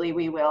absolutely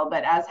we will.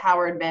 But as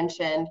Howard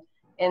mentioned,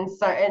 in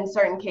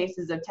certain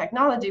cases of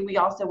technology, we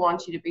also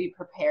want you to be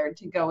prepared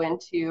to go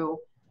into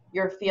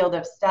your field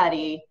of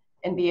study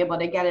and be able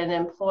to get an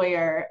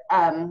employer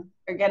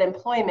or get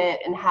employment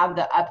and have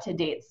the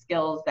up-to-date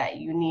skills that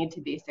you need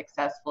to be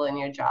successful in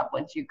your job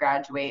once you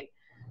graduate.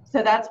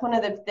 So that's one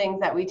of the things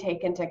that we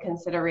take into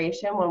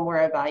consideration when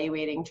we're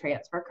evaluating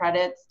transfer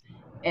credits,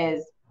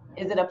 is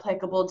Is it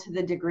applicable to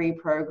the degree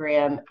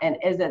program? And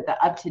is it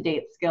the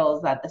up-to-date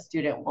skills that the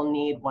student will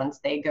need once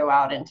they go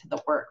out into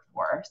the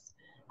workforce?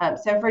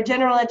 So for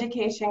general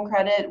education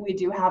credit, we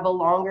do have a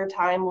longer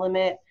time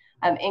limit.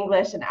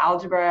 English and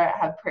algebra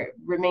have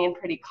remained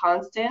pretty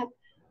constant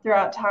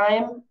throughout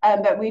time,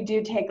 but we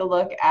do take a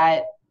look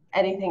at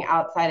anything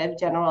outside of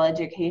general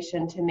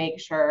education to make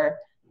sure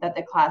that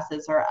the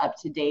classes are up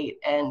to date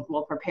and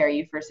will prepare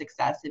you for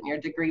success in your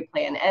degree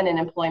plan and in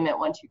employment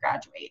once you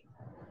graduate.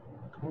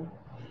 Cool.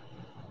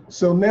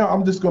 So now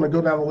I'm just going to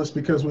go down the list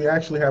because we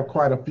actually have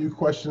quite a few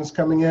questions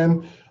coming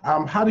in.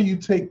 How do you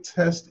take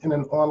tests in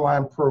an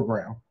online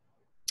program?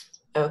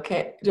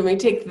 Okay, do we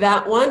take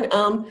that one?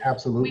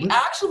 Absolutely.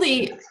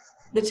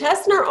 The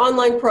tests in our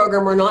online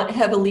program are not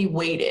heavily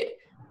weighted.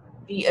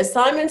 The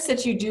assignments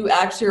that you do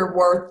actually are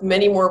worth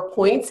many more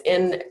points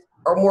and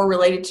are more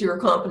related to your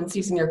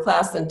competencies in your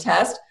class than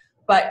test.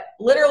 But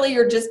literally,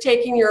 you're just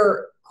taking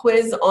your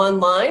quiz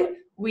online.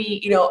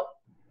 We,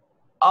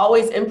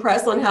 always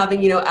impress on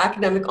having,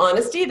 academic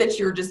honesty, that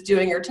you're just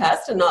doing your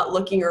test and not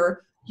looking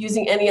or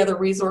using any other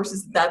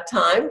resources at that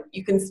time.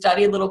 You can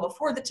study a little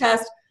before the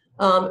test.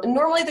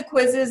 Normally the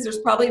quizzes, there's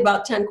probably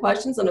about 10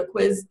 questions on a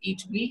quiz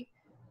each week.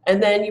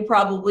 And then you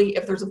probably,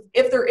 if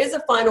there is a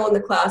final in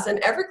the class, and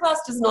every class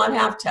does not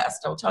have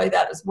tests, I'll tell you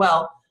that as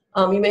well,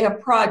 you may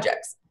have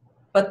projects.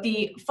 But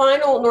the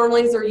final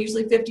normally are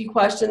usually 50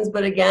 questions,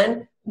 but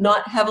again,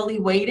 not heavily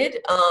weighted,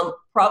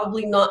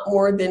 probably not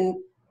more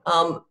than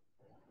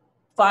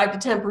 5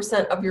 to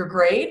 10% of your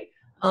grade.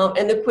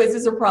 And the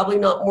quizzes are probably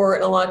not more,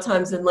 a lot of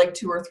times, than like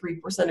 2 or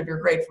 3% of your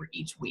grade for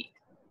each week.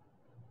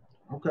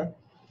 Okay.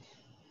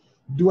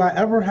 Do I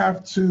ever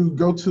have to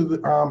go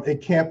to a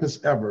campus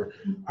ever?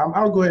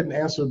 I'll go ahead and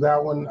answer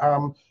that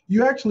one.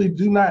 You actually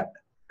do not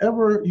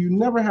ever, you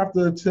never have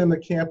to attend a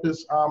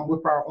campus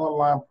with our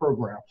online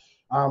program.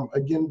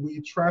 Again,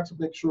 we try to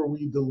make sure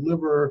we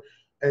deliver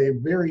a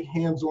very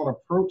hands-on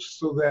approach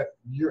so that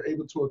you're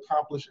able to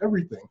accomplish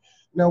everything.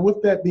 Now,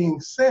 with that being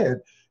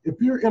said, if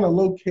you're in a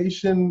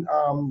location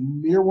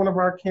near one of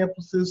our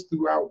campuses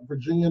throughout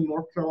Virginia,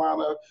 North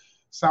Carolina,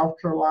 South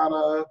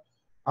Carolina,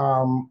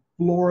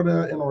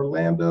 Florida, and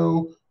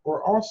Orlando,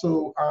 or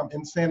also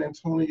in San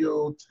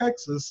Antonio,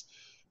 Texas,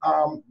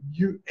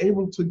 you're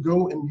able to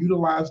go and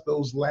utilize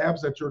those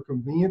labs at your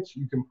convenience.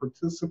 You can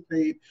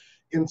participate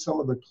in some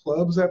of the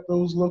clubs at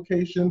those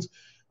locations,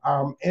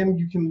 and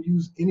you can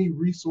use any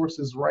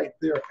resources right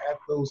there at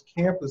those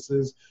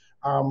campuses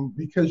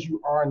because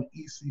you are an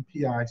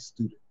ECPI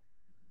student.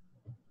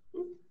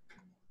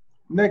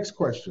 Next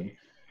question.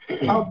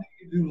 How do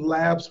you do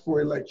labs for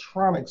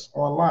electronics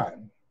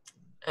online?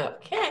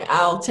 Okay,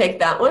 I'll take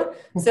that one.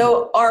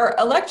 So our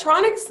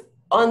electronics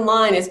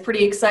online is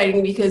pretty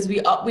exciting because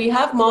we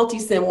have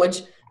multi-sim,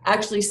 which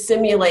actually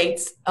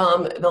simulates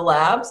the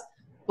labs,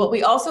 but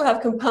we also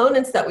have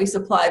components that we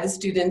supply the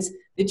students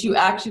that you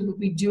actually will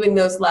be doing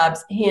those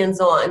labs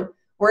hands-on.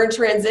 We're in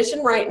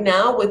transition right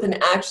now with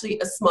actually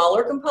a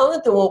smaller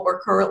component than what we're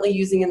currently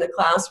using in the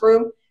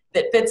classroom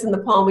that fits in the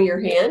palm of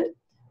your hand.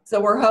 So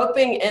we're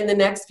hoping in the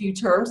next few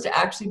terms to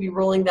actually be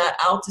rolling that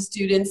out to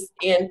students,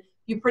 and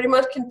you pretty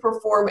much can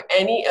perform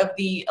any of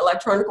the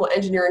electronical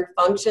engineering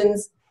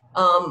functions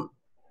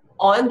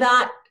on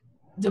that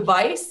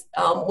device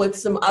with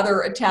some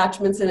other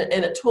attachments and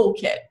a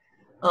toolkit.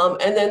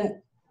 And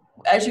then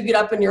as you get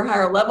up in your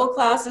higher level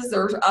classes,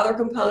 there's other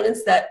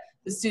components that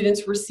the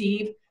students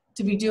receive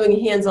to be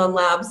doing hands-on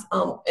labs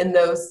in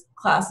those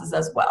classes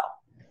as well.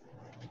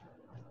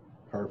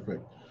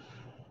 Perfect.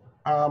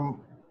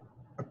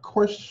 A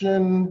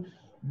question,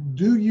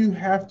 do you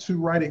have to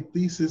write a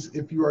thesis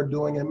if you are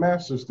doing a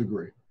master's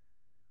degree?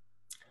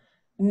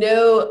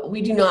 No,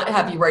 we do not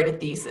have you write a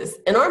thesis.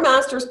 In our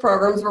master's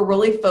programs, we're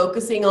really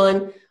focusing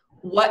on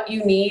what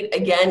you need,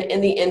 again, in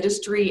the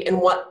industry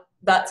and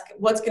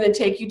what's going to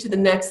take you to the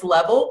next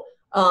level,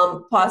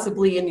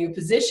 possibly a new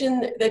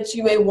position that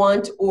you may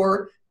want,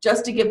 or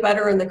just to get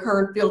better in the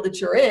current field that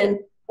you're in,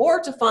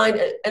 or to find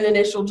an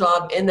initial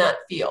job in that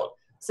field.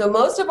 So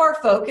most of our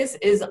focus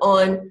is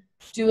on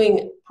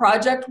doing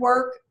project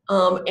work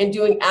and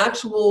doing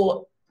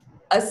actual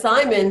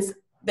assignments,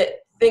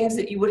 things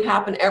that you would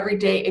happen every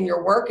day in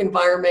your work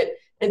environment,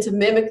 and to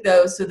mimic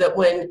those so that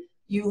when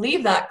you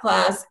leave that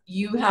class,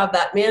 you have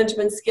that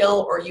management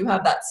skill or you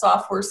have that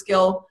software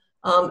skill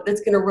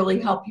that's going to really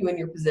help you in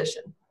your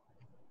position.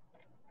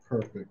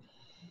 Perfect.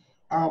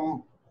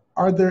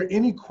 Are there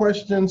any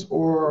questions,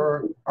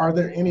 or are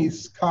there any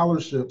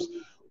scholarships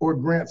or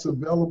grants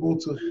available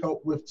to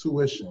help with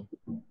tuition?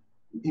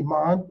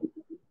 Iman?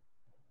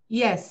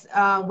 Yes,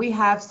 we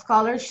have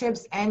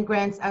scholarships and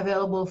grants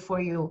available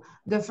for you.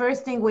 The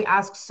first thing we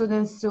ask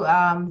students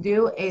to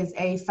do is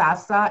a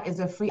FAFSA, is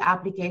a free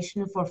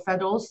application for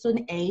federal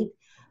student aid.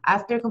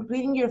 After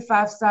completing your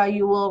FAFSA,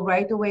 you will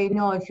right away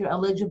know if you're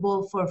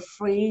eligible for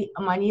free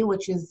money,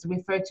 which is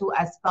referred to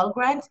as Pell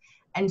Grant,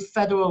 and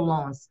federal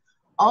loans.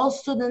 All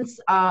students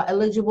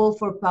eligible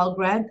for Pell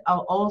Grant are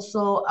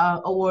also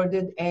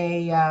awarded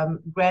a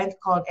grant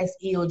called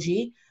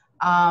SEOG.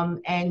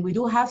 And we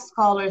do have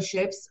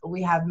scholarships.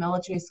 We have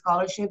military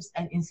scholarships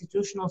and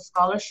institutional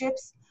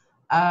scholarships,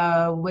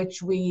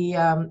 which we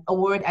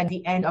award at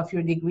the end of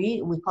your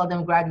degree. We call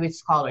them graduate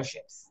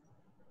scholarships.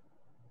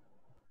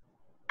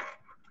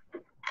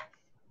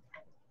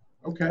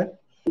 Okay.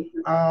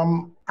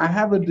 I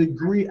have a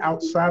degree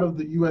outside of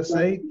the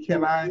USA.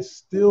 Can I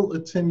still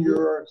attend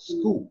your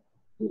school?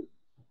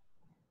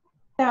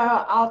 So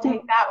I'll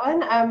take that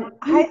one.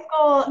 High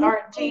school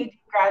or GED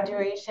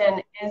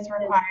graduation is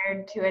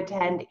required to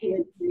attend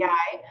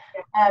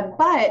ECPI,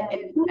 but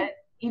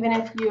even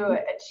if you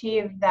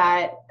achieve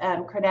that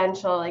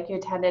credential, like you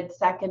attended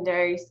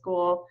secondary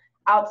school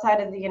outside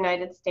of the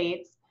United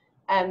States,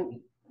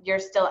 you're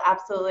still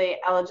absolutely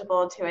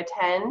eligible to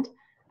attend.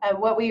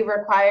 What we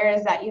require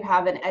is that you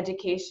have an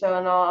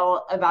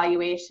educational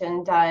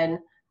evaluation done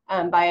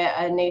by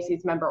a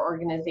NACES member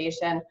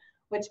organization,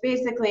 which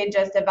basically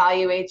just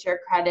evaluates your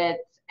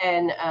credits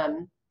and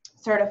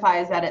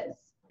certifies that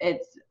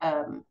it's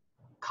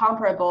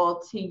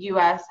comparable to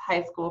U.S.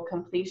 high school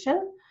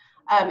completion.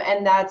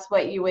 And that's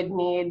what you would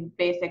need.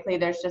 Basically,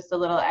 there's just a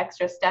little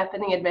extra step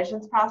in the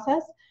admissions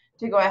process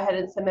to go ahead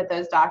and submit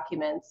those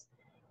documents.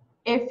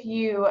 If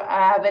you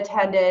have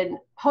attended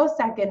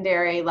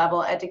post-secondary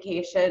level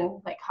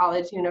education, like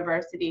college,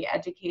 university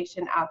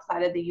education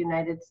outside of the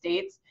United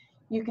States,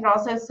 you can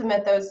also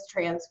submit those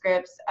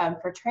transcripts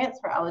for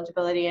transfer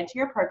eligibility into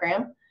your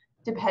program,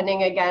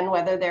 depending again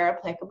whether they're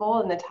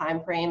applicable in the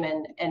time frame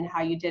and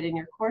how you did in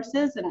your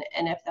courses, and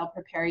if they'll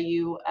prepare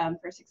you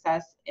for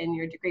success in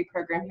your degree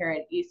program here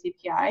at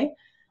ECPI.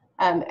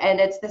 And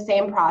it's the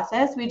same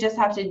process. We just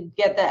have to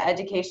get the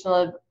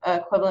educational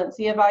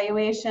equivalency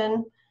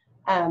evaluation.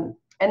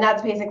 And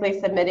that's basically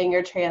submitting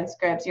your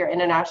transcripts, your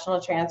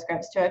international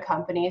transcripts, to a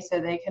company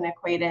so they can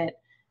equate it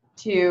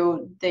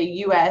to the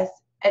U.S.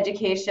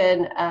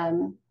 education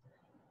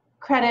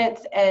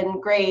credits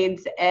and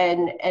grades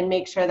and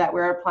make sure that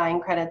we're applying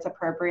credits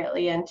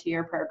appropriately into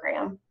your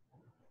program.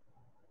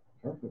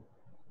 Perfect.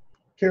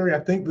 Carrie, I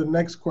think the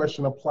next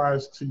question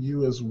applies to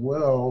you as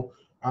well.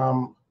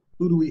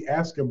 Who do we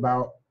ask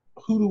about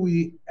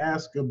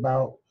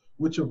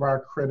which of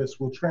our credits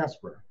will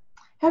transfer?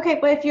 Okay,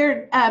 well, if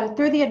you're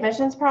through the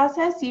admissions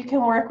process, you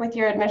can work with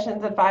your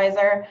admissions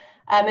advisor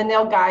and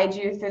they'll guide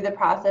you through the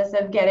process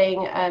of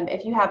getting,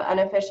 if you have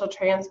unofficial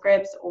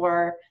transcripts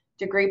or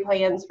degree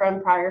plans from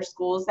prior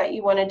schools that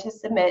you wanted to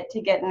submit to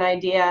get an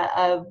idea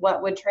of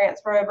what would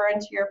transfer over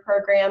into your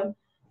program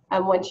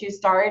once you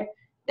start,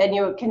 then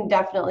you can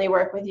definitely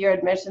work with your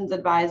admissions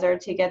advisor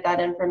to get that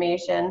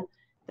information.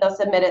 They'll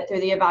submit it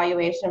through the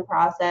evaluation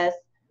process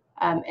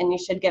and you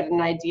should get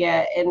an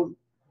idea in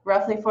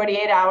roughly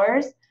 48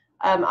 hours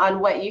on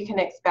what you can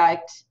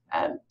expect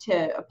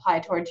to apply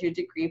towards your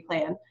degree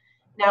plan.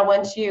 Now,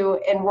 once you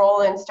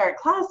enroll and start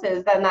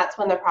classes, then that's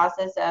when the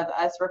process of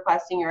us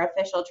requesting your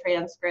official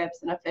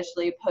transcripts and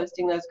officially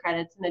posting those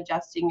credits and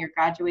adjusting your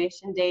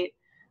graduation date.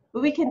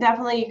 But we can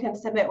definitely, you can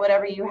submit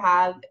whatever you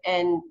have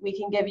and we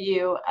can give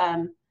you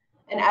an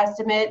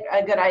estimate,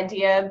 a good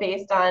idea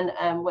based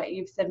on what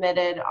you've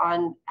submitted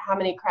on how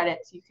many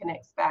credits you can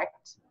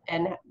expect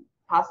and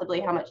possibly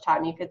how much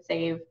time you could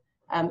save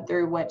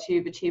through what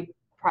you've achieved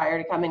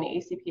prior to coming to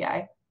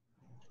ECPI.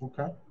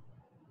 Okay.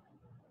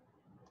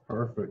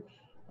 Perfect.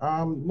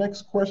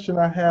 Next question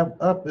I have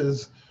up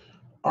is,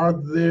 are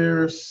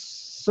there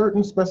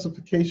certain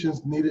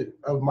specifications needed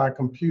of my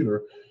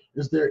computer?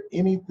 Is there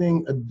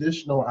anything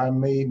additional I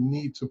may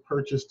need to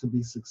purchase to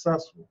be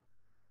successful?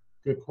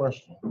 Good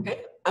question.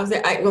 Okay,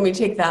 let me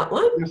take that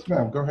one. Yes,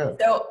 ma'am, go ahead.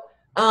 So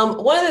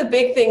one of the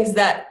big things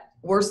that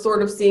we're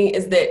sort of seeing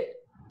is that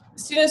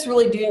students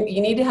really do, you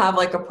need to have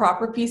like a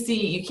proper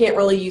PC. You can't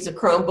really use a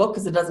Chromebook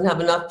because it doesn't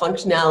have enough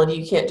functionality.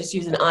 You can't just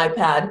use an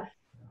iPad.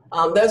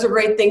 Those are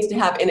great things to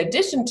have in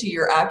addition to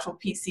your actual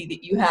PC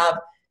that you have.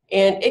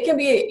 And it can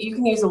be, you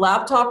can use a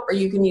laptop or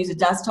you can use a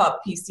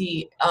desktop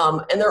PC.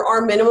 And there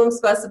are minimum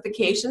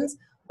specifications,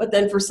 but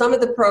then for some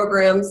of the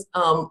programs,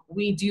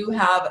 we do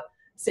have,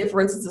 say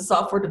for instance, a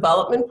software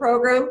development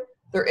program.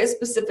 There is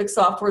specific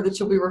software that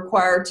you'll be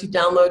required to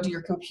download to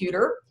your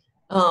computer.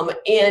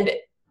 And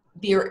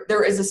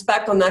there is a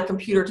spec on that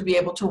computer to be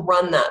able to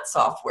run that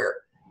software.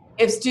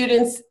 If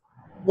students,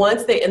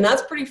 and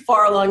that's pretty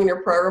far along in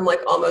your program,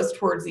 like almost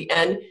towards the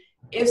end,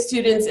 if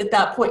students at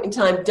that point in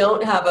time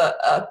don't have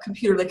a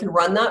computer that can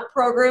run that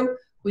program,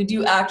 we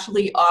do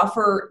actually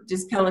offer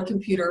discounted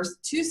computers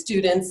to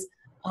students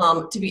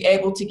to be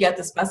able to get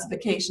the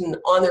specification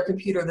on their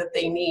computer that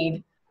they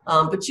need.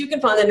 But you can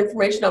find that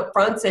information up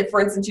front. Say, for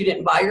instance, you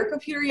didn't buy your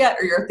computer yet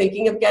or you're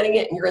thinking of getting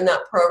it and you're in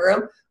that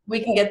program, we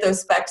can get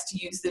those specs to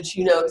you so that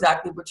you know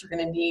exactly what you're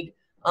going to need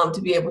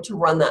to be able to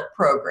run that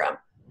program.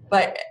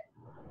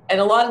 And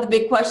a lot of the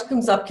big question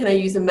comes up, can I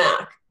use a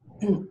Mac?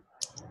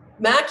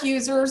 Mac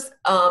users,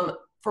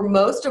 for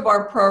most of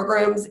our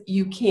programs,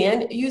 you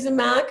can use a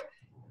Mac.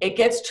 It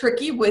gets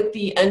tricky with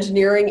the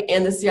engineering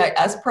and the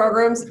CIS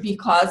programs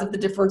because of the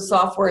different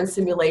software and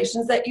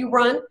simulations that you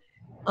run.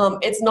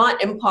 It's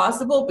not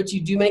impossible, but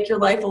you do make your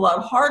life a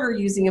lot harder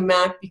using a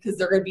Mac because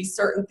there are going to be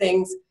certain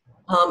things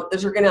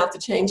that you're going to have to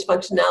change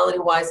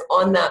functionality-wise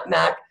on that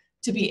Mac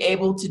to be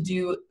able to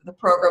do the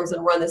programs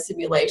and run the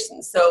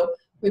simulations. So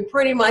we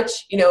pretty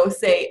much,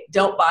 say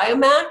don't buy a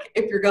Mac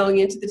if you're going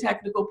into the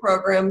technical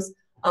programs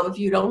if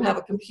you don't have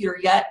a computer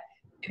yet.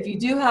 If you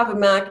do have a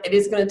Mac, it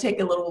is going to take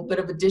a little bit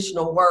of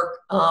additional work,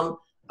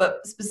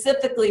 but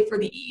specifically for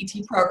the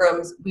EET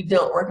programs, we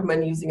don't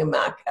recommend using a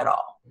Mac at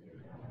all.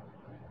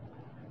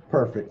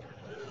 Perfect.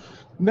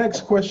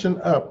 Next question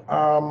up.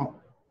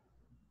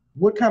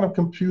 What kind of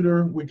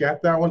computer, we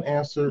got that one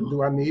answered,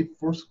 do I need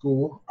for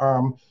school?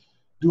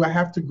 Do I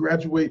have to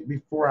graduate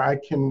before I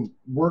can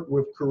work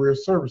with career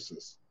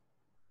services?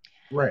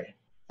 Ray.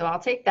 So I'll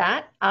take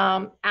that.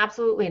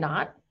 Absolutely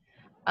not.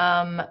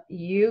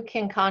 You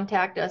can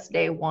contact us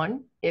day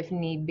one if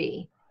need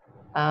be.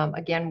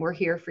 Again, we're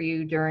here for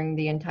you during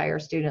the entire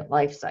student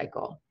life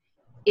cycle.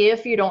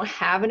 If you don't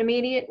have an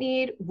immediate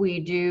need, we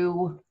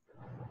do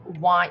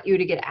want you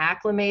to get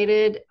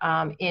acclimated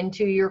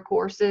into your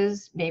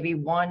courses, maybe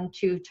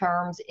 1-2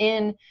 terms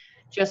in,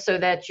 just so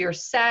that you're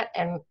set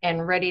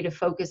and ready to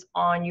focus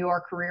on your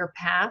career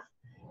path.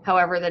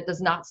 However, that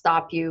does not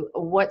stop you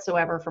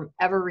whatsoever from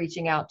ever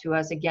reaching out to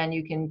us. Again,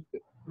 you can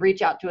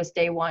reach out to us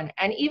day one.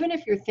 And even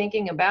if you're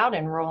thinking about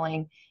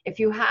enrolling, if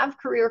you have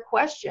career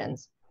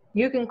questions,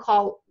 you can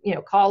call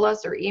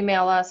us or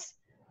email us.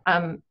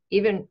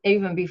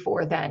 Even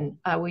before then,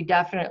 we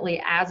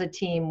definitely, as a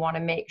team, want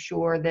to make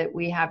sure that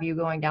we have you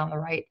going down the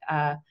right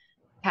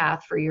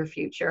path for your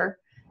future.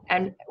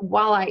 And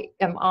while I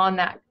am on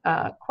that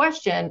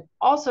question,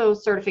 also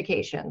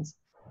certifications,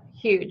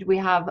 huge. We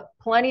have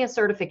plenty of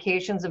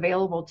certifications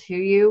available to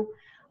you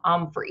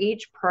for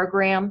each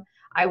program.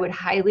 I would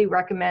highly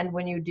recommend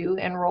when you do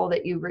enroll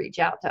that you reach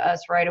out to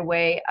us right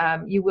away.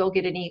 You will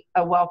get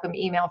a welcome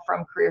email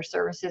from Career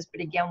Services, but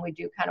again, we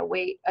do kind of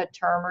wait a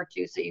term or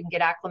two so you can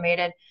get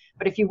acclimated.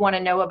 But if you want to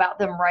know about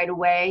them right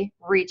away,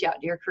 reach out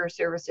to your Career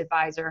Service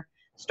advisor.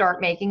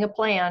 Start making a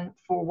plan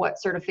for what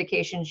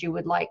certifications you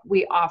would like.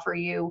 We offer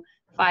you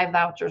 5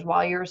 vouchers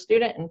while you're a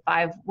student and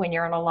 5 when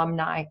you're an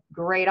alumni.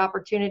 Great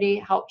opportunity,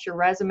 helps your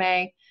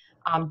resume.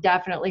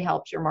 Definitely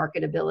helps your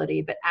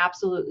marketability, but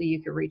absolutely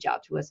you can reach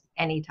out to us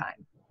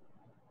anytime.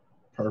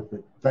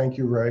 Perfect. Thank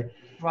you, Ray.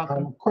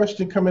 Welcome.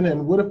 Question coming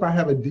in. What if I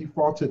have a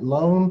defaulted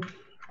loan?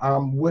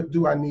 What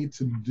do I need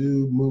to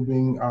do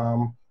moving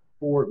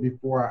forward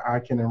before I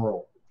can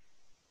enroll?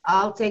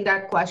 I'll take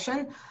that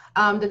question.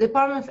 The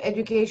Department of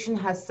Education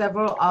has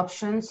several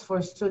options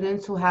for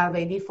students who have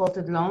a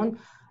defaulted loan.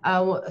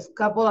 A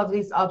couple of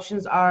these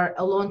options are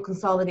a loan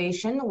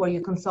consolidation, where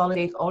you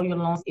consolidate all your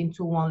loans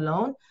into one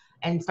loan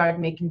and start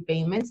making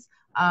payments.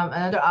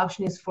 Another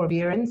option is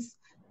forbearance.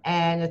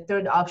 And a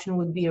third option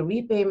would be a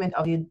repayment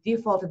of your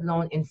defaulted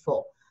loan in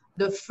full.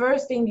 The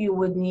first thing you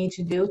would need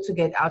to do to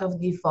get out of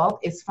default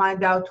is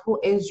find out who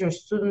is your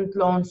student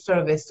loan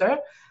servicer.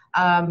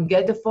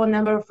 Get the phone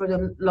number for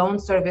the loan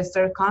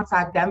servicer,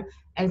 contact them,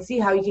 and see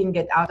how you can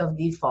get out of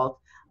default.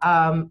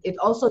 It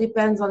also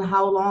depends on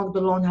how long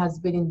the loan has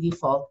been in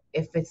default.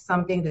 If it's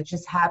something that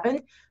just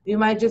happened, you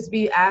might just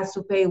be asked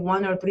to pay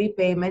 1 or 3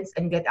 payments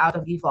and get out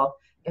of default.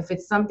 If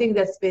it's something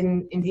that's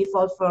been in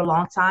default for a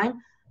long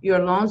time, your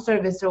loan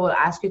servicer will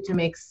ask you to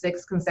make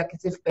 6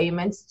 consecutive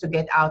payments to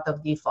get out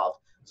of default.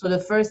 So the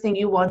first thing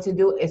you want to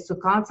do is to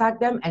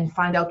contact them and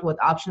find out what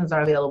options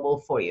are available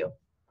for you.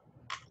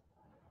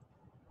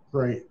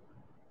 Great.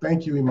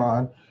 Thank you,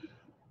 Iman.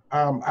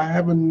 I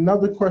have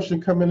another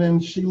question coming in.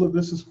 Sheila,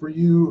 this is for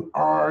you.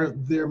 Are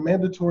there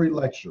mandatory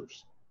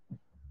lectures?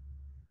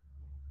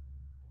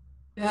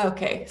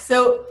 Okay,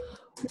 so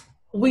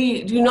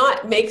we do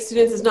not make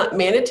students, it's not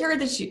mandatory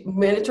that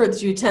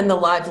you attend the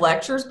live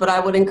lectures, but I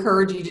would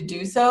encourage you to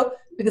do so,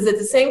 because at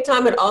the same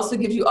time, it also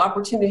gives you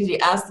opportunity to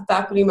ask the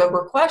faculty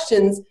member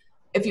questions.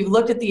 If you've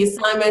looked at the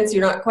assignments,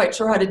 you're not quite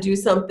sure how to do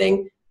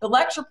something, the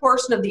lecture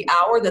portion of the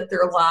hour that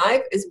they're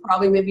live is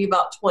probably maybe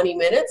about 20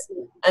 minutes.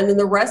 And then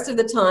the rest of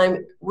the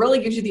time really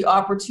gives you the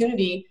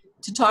opportunity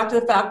to talk to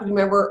the faculty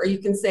member, or you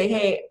can say,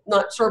 hey,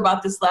 not sure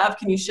about this lab.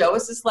 Can you show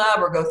us this lab,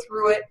 or go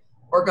through it,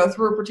 or go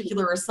through a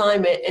particular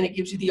assignment, and it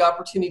gives you the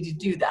opportunity to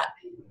do that.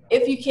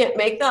 If you can't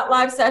make that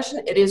live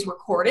session, it is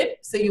recorded,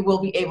 so you will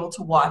be able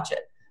to watch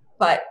it.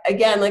 But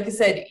again, like I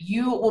said,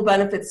 you will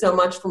benefit so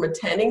much from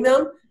attending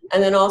them,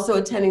 and then also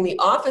attending the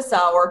office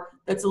hour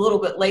that's a little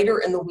bit later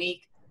in the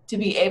week to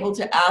be able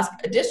to ask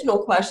additional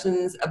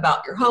questions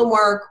about your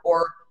homework,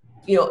 or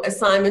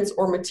assignments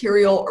or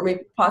material, or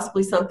maybe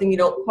possibly something you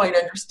don't quite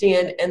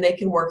understand, and they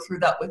can work through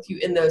that with you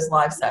in those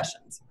live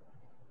sessions.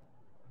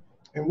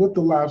 And with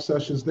the live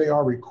sessions, they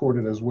are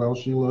recorded as well,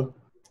 Sheila?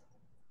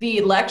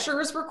 The lecture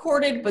is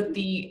recorded, but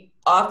the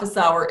office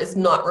hour is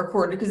not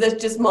recorded, because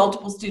that's just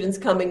multiple students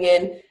coming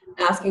in,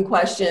 asking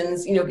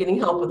questions, getting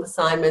help with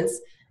assignments.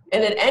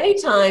 And at any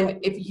time,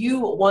 if you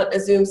want a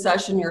Zoom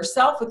session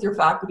yourself with your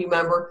faculty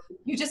member,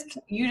 you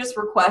just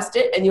request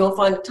it, and you'll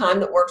find a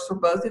time that works for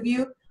both of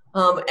you.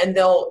 And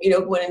they'll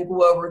go in and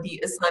go over the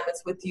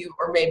assignments with you,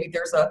 or maybe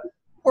there's a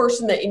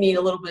portion that you need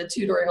a little bit of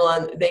tutoring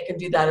on, they can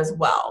do that as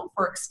well.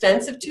 For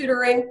extensive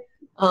tutoring,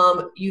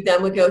 you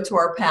then would go to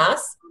our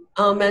PASS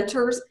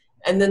mentors,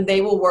 and then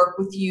they will work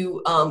with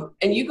you,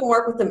 and you can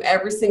work with them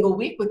every single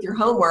week with your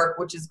homework,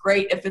 which is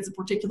great. If it's a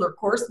particular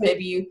course,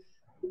 maybe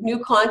new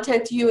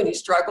content to you and you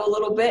struggle a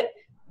little bit,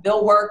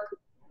 they'll work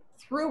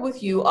through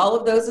with you all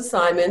of those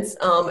assignments,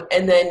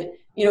 and then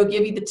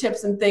give you the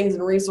tips and things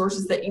and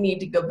resources that you need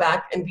to go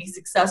back and be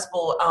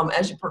successful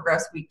as you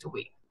progress week to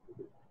week.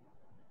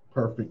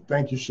 Perfect.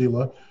 Thank you,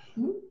 Sheila.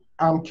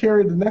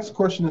 Carrie, the next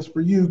question is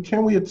for you.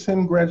 Can we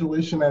attend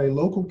graduation at a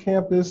local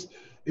campus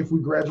if we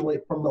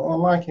graduate from the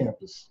online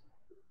campus?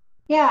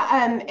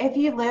 Yeah, if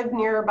you live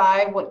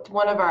nearby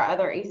one of our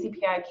other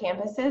ECPI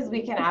campuses,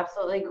 we can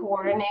absolutely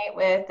coordinate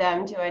with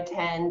them to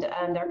attend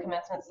their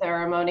commencement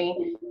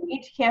ceremony.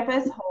 Each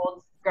campus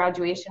holds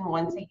graduation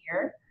once a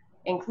year,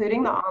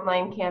 including the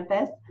online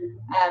campus.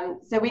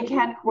 So we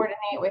can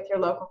coordinate with your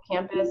local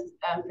campus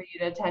for you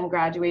to attend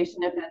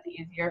graduation if that's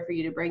easier for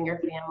you to bring your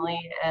family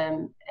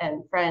and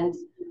friends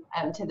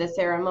to the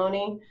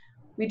ceremony.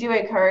 We do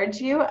encourage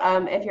you,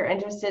 if you're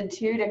interested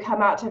too, to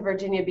come out to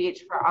Virginia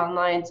Beach for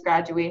online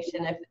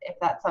graduation if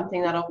that's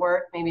something that'll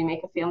work, maybe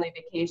make a family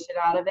vacation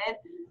out of it.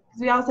 Because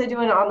we also do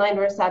an online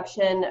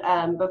reception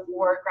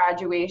before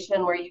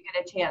graduation where you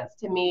get a chance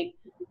to meet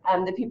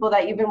the people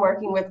that you've been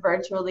working with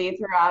virtually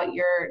throughout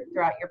your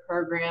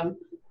program.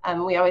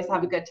 We always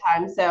have a good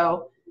time.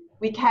 So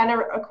we can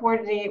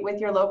coordinate with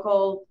your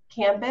local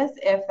campus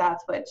if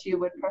that's what you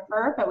would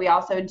prefer, but we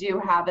also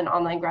do have an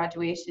online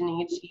graduation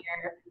each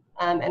year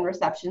and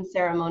reception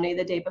ceremony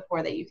the day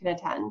before that you can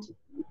attend.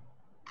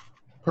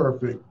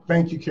 Perfect.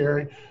 Thank you,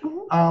 Carrie.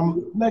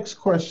 Next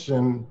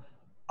question.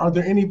 Are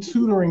there any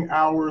tutoring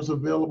hours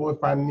available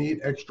if I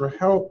need extra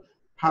help?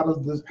 How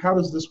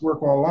does this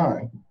work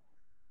online?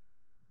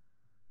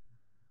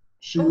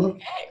 Sheila?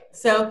 Okay.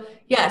 So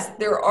yes,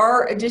 there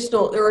are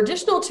additional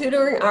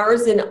tutoring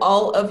hours in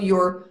all of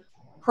your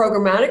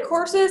programmatic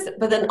courses,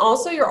 but then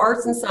also your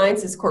arts and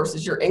sciences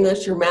courses, your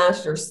English, your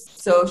math, your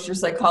social, your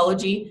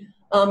psychology.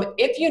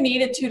 If you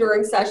need a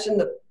tutoring session,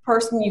 the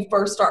person you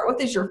first start with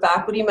is your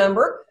faculty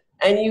member,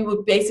 and you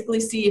would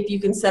basically see if you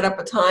can set up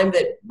a time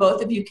that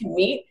both of you can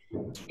meet.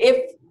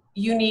 If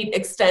you need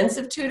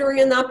extensive tutoring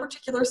in that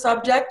particular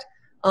subject,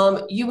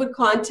 you would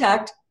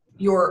contact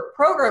your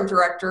program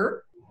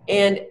director,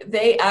 and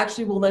they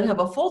actually will then have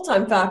a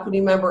full-time faculty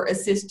member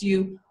assist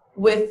you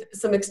with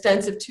some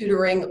extensive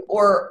tutoring.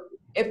 Or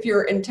if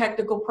you're in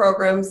technical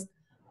programs,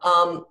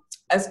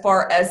 as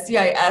far as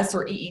CIS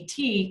or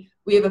EET,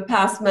 we have a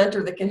past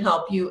mentor that can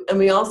help you, and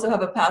we also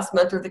have a past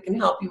mentor that can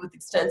help you with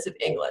extensive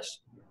English.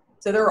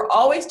 So there are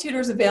always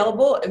tutors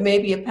available. It may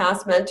be a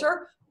past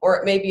mentor or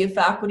it may be a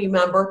faculty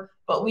member,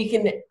 but we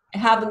can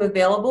have them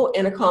available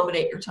and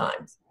accommodate your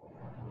times.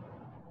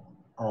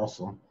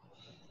 Awesome.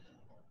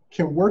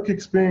 Can work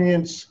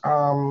experience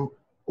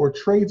or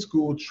trade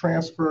school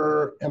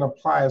transfer and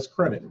apply as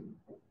credit?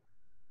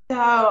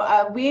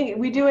 So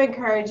we do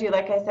encourage you,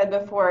 like I said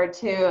before,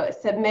 to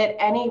submit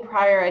any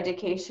prior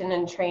education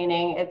and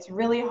training. It's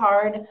really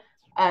hard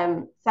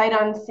sight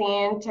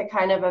unseen to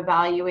kind of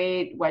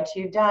evaluate what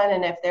you've done,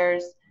 and if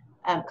there's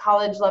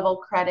college level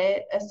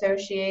credit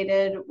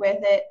associated with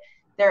it.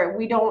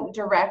 We don't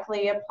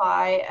directly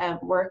apply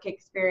work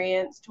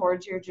experience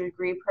towards your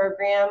degree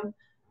program,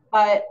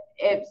 but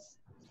it's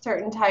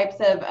certain types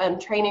of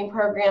training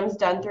programs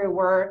done through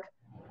work,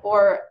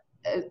 or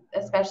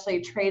especially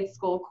trade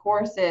school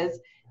courses,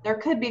 there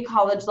could be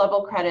college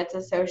level credits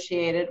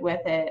associated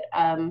with it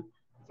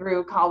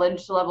through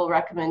college level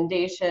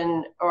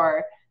recommendation.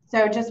 Or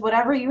so just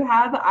whatever you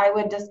have, I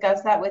would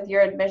discuss that with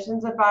your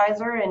admissions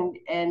advisor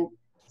and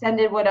send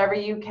in whatever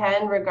you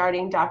can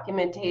regarding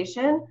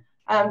documentation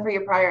for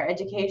your prior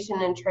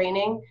education and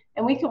training,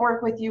 and we can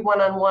work with you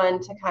one-on-one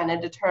to kind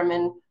of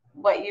determine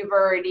what you've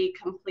already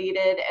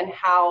completed and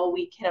how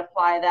we can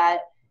apply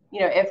that,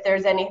 if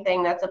there's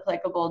anything that's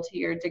applicable to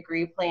your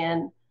degree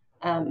plan.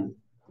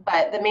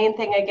 But the main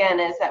thing again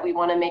is that we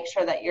want to make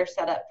sure that you're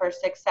set up for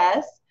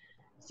success.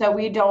 So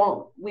we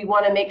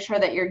want to make sure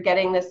that you're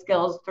getting the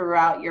skills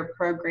throughout your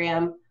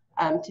program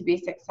to be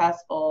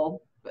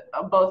successful,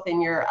 both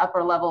in your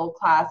upper level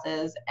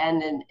classes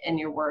and in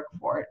your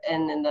workforce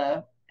and in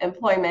the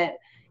employment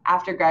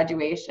after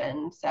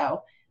graduation.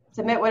 So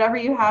submit whatever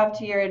you have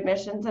to your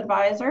admissions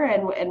advisor,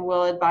 and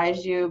we'll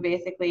advise you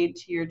basically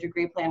to your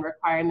degree plan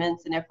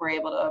requirements and if we're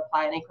able to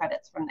apply any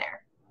credits from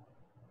there.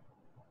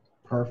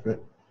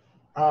 Perfect.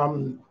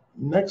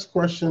 Next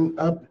question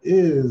up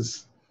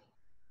is,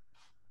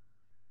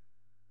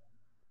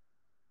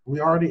 we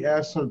already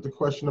answered the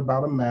question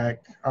about a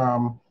MAC.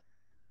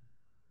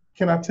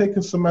 Can I take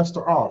a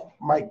semester off?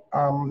 Mike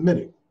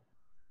Middick.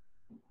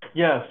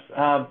 Yes,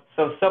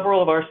 so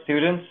several of our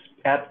students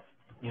at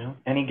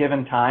any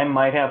given time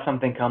might have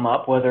something come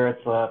up, whether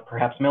it's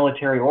perhaps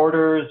military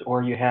orders,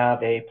 or you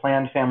have a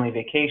planned family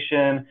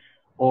vacation,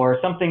 or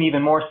something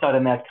even more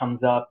sudden that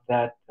comes up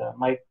that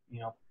might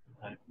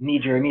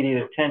need your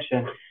immediate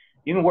attention.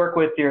 You can work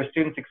with your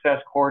student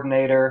success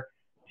coordinator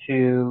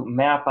to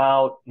map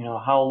out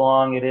how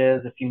long it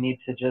is, if you need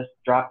to just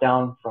drop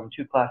down from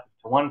 2 classes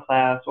to 1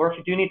 class, or if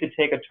you do need to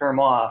take a term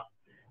off.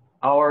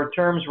 Our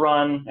terms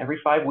run every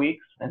 5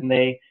 weeks, and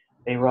they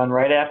They run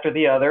right after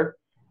the other.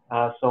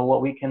 So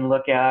what we can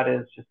look at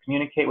is just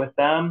communicate with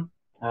them,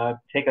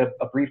 take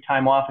a brief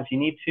time off if you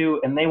need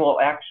to, and they will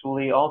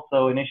actually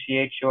also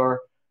initiate your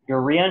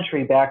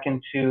reentry back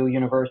into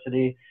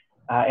university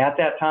at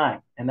that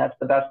time. And that's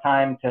the best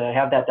time to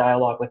have that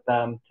dialogue with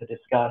them to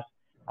discuss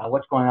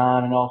what's going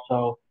on, and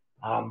also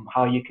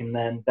how you can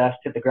then best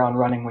hit the ground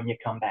running when you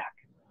come back.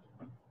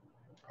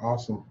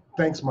 Awesome.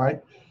 Thanks,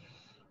 Mike.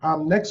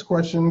 Next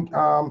question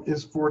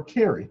is for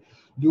Carrie.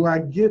 Do I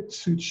get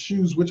to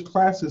choose which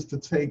classes to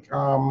take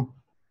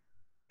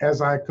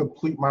as I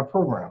complete my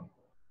program?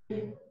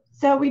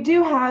 So we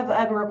do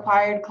have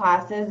required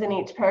classes in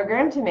each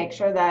program to make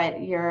sure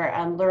that you're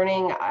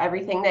learning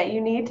everything that you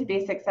need to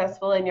be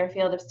successful in your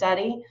field of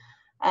study.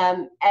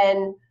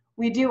 And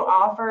we do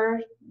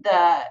offer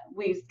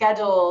we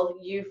schedule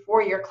you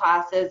for your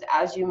classes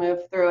as you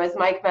move through. As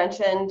Mike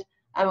mentioned,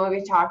 what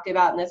we talked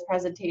about in this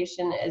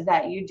presentation is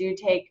that you do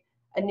take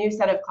a new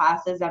set of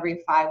classes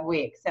every 5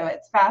 weeks. So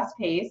it's fast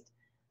paced.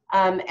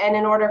 And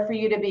in order for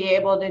you to be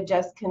able to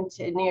just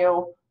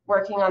continue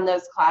working on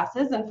those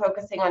classes and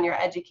focusing on your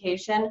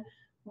education,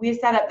 we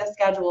set up the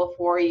schedule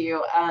for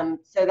you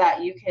so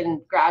that you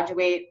can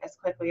graduate as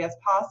quickly as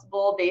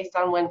possible based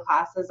on when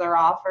classes are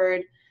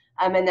offered,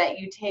 and that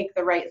you take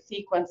the right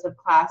sequence of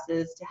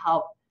classes to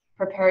help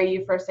prepare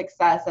you for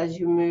success as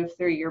you move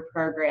through your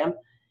program.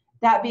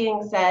 That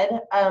being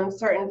said,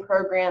 certain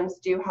programs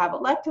do have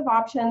elective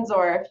options,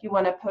 or if you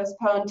want to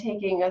postpone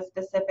taking a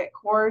specific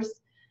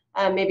course,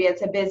 maybe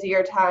it's a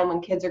busier time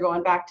when kids are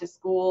going back to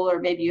school, or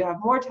maybe you have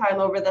more time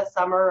over the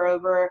summer or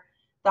over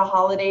the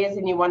holidays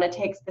and you want to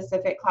take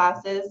specific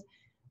classes.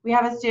 We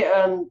have a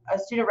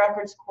student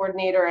records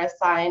coordinator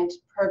assigned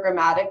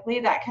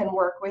programmatically that can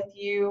work with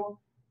you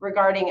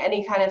regarding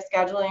any kind of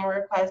scheduling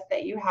request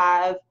that you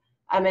have,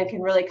 and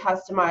can really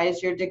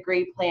customize your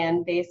degree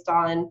plan based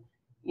on,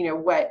 you know,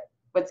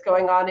 what's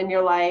going on in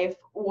your life,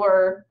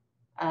 or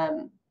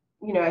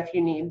you know, if you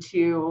need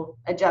to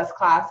adjust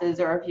classes,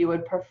 or if you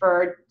would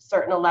prefer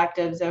certain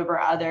electives over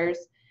others,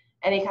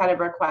 any kind of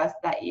request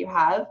that you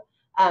have.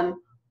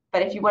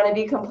 But if you want to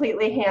be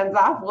completely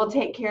hands-off, we'll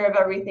take care of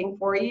everything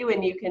for you,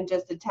 and you can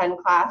just attend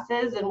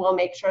classes, and we'll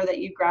make sure that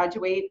you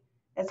graduate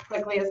as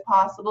quickly as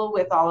possible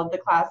with all of the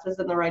classes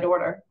in the right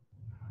order.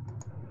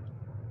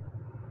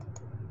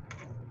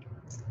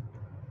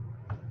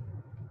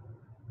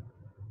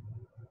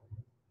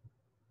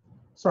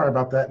 Sorry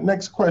about that.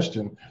 Next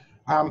question.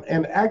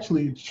 And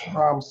actually,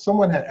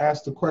 someone had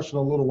asked a question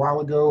a little while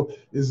ago,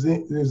 is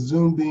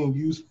Zoom being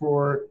used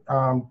for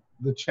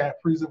the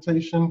chat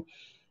presentation?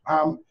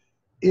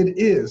 It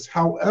is.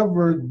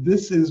 However,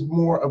 this is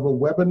more of a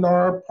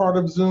webinar part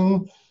of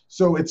Zoom,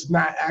 so it's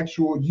not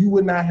actual. You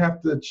would not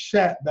have to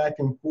chat back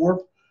and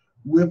forth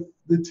with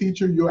the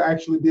teacher. You'll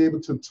actually be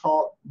able to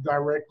talk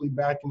directly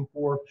back and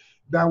forth.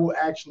 That will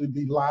actually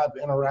be live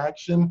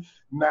interaction,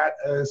 not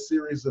a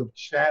series of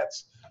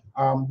chats.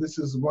 This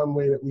is one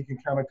way that we can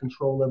kind of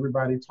control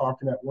everybody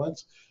talking at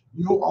once.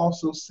 You'll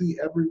also see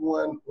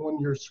everyone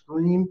on your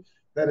screen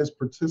that is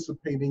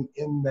participating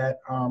in that,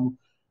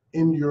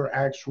 in your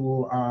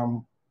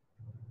actual,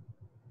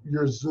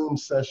 your Zoom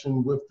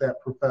session with that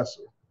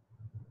professor.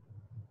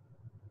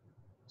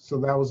 So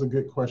that was a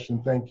good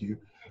question, thank you.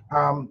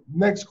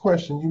 Next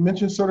question, you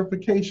mentioned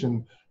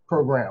certification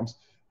programs,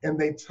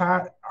 and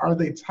are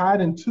they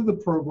tied into the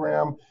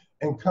program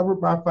and covered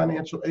by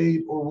financial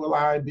aid, or will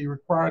I be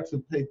required to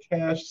pay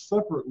cash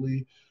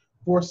separately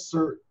for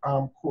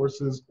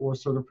courses or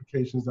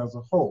certifications as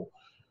a whole?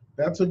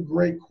 That's a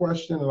great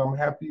question, and I'm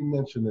happy you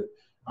mentioned it.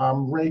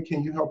 Ray,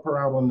 can you help her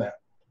out on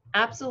that?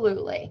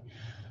 Absolutely.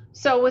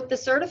 So with the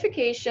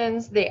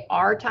certifications, they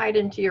are tied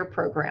into your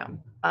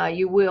program.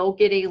 You will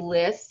get a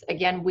list.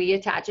 Again, we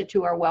attach it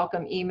to our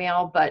welcome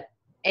email, but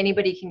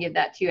anybody can give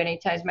that to you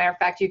anytime. As a matter of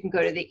fact, you can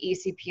go to the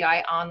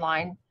ECPI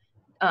online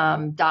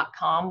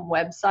 .com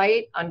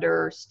website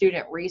under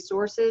student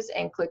resources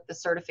and click the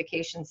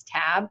certifications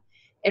tab.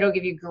 It'll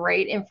give you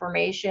great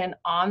information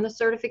on the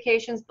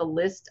certifications. The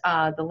list,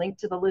 the link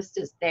to the list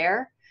is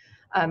there.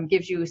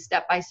 Gives you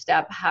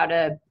step-by-step how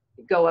to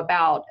go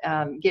about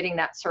getting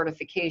that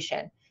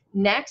certification.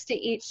 Next to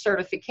each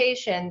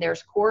certification,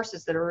 there's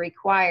courses that are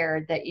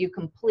required that you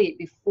complete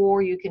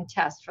before you can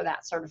test for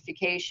that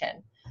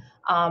certification.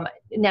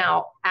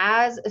 Now,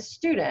 as a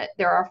student,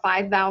 there are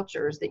 5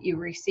 vouchers that you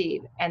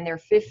receive, and they're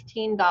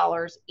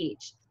 $15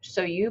 each.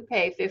 So you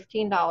pay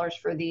 $15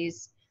 for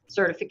these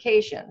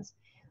certifications.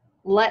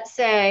 Let's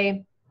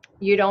say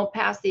you don't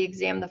pass the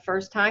exam the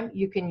first time,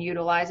 you can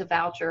utilize a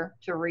voucher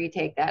to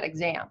retake that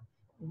exam.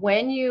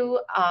 When you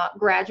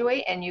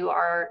graduate and you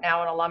are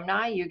now an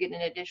alumni, you get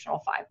an additional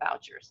 5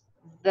 vouchers.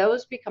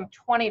 Those become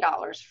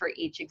 $20 for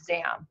each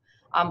exam.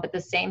 But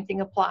the same thing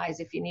applies.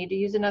 If you need to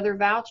use another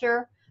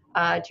voucher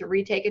to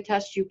retake a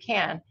test, you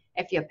can.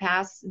 If you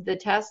pass the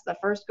test the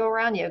first go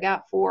around, you've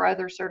got 4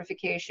 other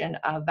certification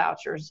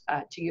vouchers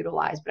to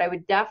utilize. But I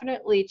would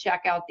definitely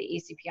check out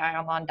the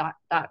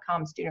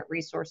ECPIonline.com student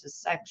resources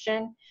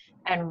section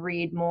and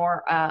read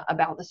more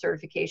about the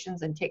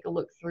certifications and take a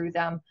look through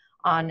them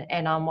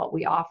on what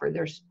we offer.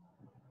 There's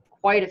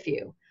quite a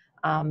few,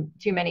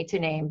 too many to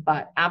name,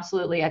 but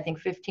absolutely, I think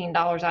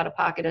 $15 out of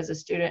pocket as a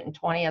student and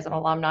 $20 as an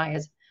alumni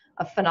is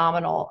a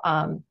phenomenal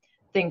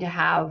thing to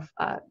have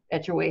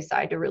at your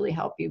wayside to really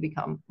help you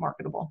become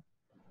marketable.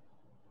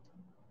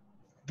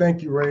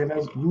 Thank you, Ray. And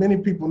as many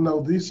people know,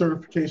 these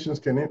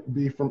certifications can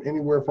be from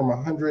anywhere from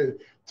 $100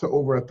 to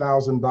over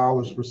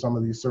 $1,000 for some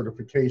of these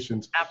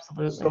certifications.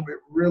 Absolutely. So it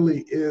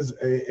really is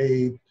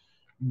a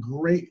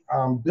great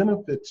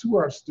benefit to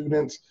our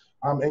students.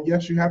 And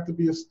yes, you have to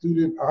be a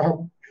student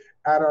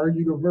at our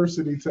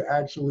university to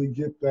actually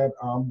get that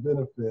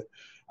benefit.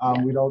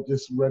 We don't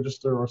just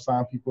register or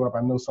sign people up.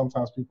 I know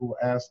sometimes people will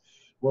ask,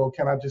 well,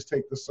 can I just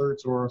take the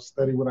certs or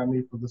study what I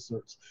need for the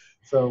certs?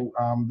 So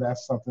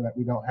that's something that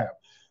we don't have.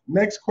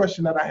 Next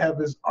question that I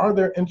have is, are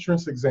there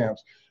entrance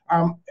exams?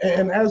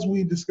 And as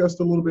we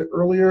discussed a little bit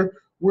earlier,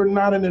 we're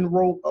not an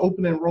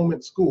open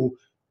enrollment school.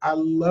 I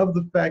love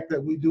the fact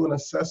that we do an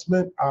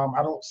assessment.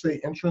 I don't say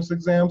entrance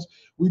exams.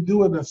 We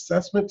do an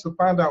assessment to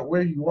find out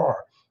where you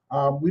are.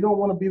 We don't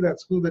want to be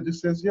that school that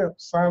just says, yeah,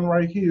 sign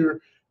right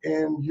here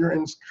and you're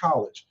in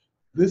college.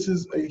 This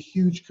is a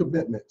huge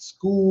commitment.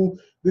 School,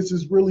 this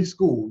is really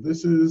school.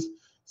 This is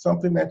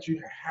something that you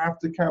have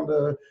to kind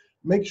of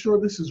make sure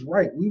this is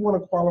right. We want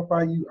to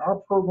qualify you. Our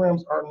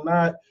programs are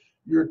not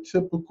your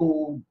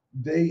typical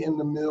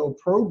day-in-the-mill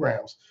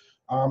programs.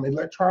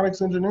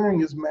 Electronics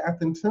engineering is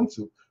math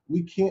intensive.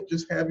 We can't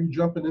just have you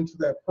jumping into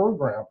that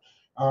program.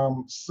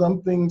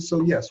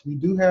 So yes, we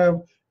do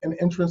have an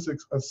entrance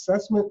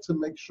assessment to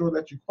make sure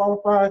that you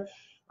qualify.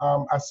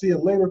 I see a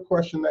later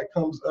question that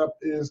comes up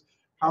is,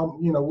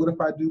 what if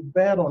I do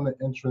bad on the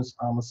entrance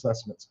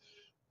assessments?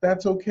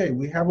 That's okay.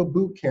 We have a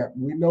boot camp.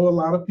 We know a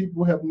lot of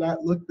people have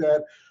not looked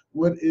at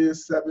what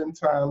is 7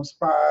 times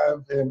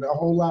 5 and a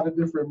whole lot of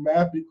different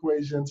math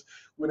equations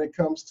when it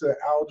comes to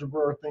algebra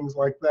or things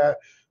like that.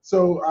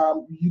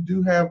 So you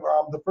do have,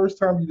 the first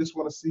time you just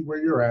want to see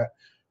where you're at.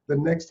 The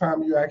next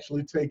time you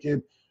actually take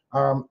it,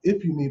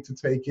 if you need to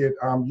take it,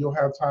 you'll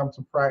have time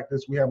to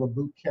practice. We have a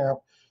boot camp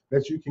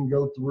that you can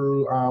go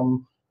through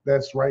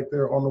that's right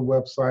there on the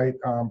website,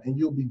 and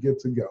you'll be good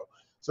to go.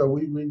 So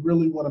we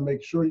really want to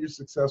make sure you're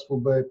successful,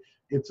 but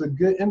it's a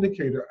good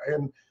indicator.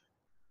 And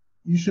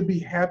you should be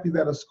happy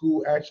that a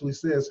school actually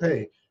says,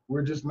 hey,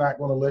 we're just not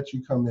going to let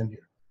you come in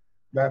here.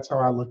 That's how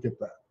I look at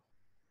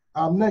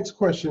that. Next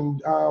question.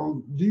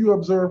 Do you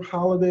observe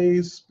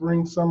holidays,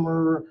 spring,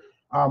 summer,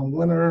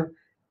 winter?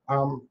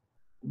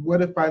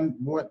 What if I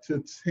want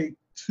to take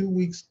 2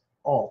 weeks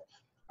off?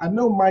 I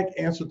know Mike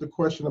answered the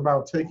question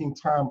about taking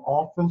time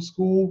off from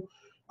school.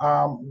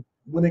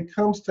 When it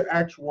comes to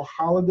actual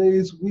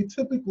holidays, we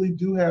typically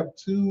do have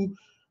 2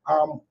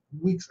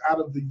 weeks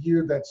out of the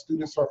year that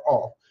students are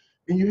off.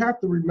 And you have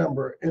to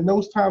remember, and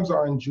those times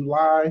are in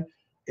July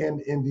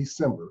and in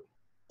December.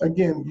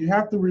 Again, you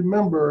have to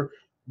remember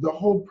the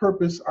whole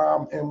purpose,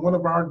 and one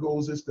of our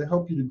goals is to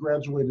help you to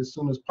graduate as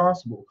soon as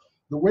possible.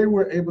 The way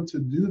we're able to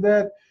do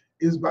that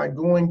is by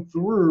going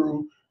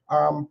through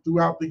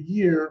throughout the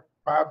year,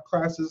 2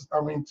 classes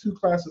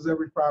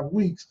every 5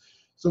 weeks,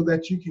 so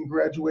that you can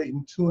graduate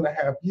in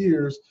 2.5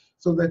 years,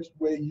 so that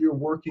way you're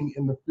working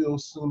in the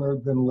field sooner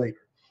than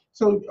later.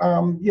 So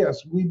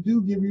yes, we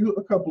do give you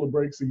a couple of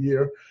breaks a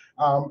year.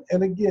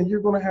 And again,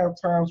 you're going to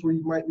have times where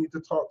you might need to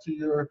talk to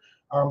your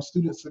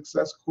student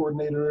success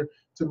coordinator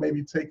to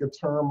maybe take a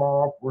term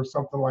off or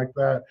something like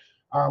that.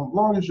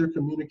 Long as you're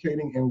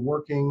communicating and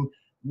working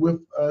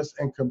with us,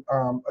 and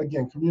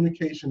again,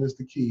 communication is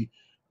the key.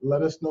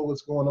 Let us know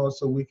what's going on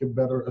so we can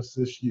better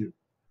assist you.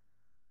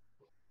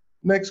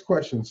 Next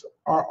questions.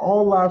 Are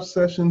all live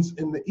sessions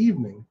in the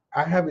evening?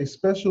 I have a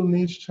special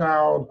needs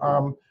child,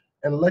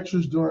 and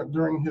lectures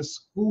during his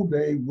school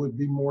day would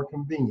be more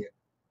convenient.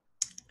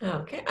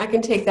 Okay, I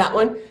can take that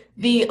one.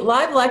 The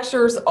live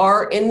lectures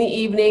are in the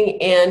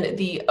evening, and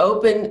the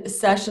open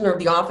session or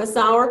the office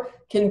hour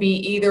can be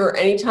either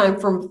anytime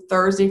from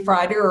Thursday,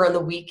 Friday, or on the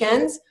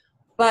weekends.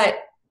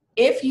 But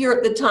if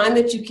the time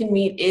that you can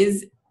meet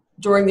is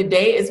during the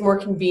day is more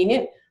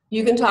convenient,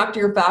 you can talk to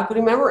your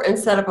faculty member and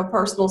set up a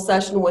personal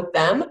session with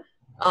them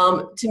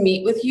to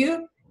meet with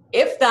you.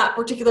 If that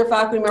particular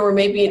faculty member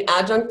may be an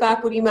adjunct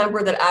faculty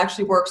member that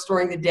actually works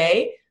during the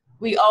day,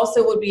 we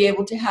also would be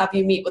able to have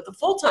you meet with a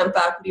full-time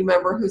faculty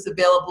member who's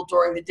available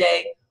during the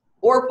day,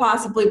 or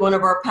possibly one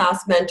of our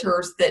past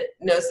mentors that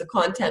knows the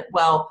content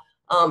well,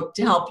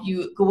 to help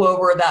you go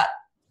over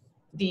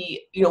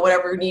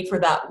whatever you need for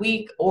that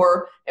week,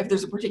 or if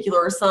there's a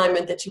particular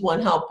assignment that you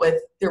want help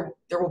with, there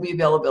will be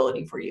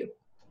availability for you.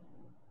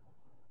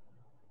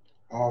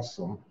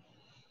 Awesome.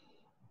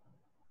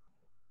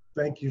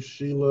 Thank you,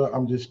 Sheila.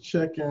 I'm just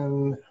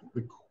checking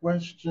the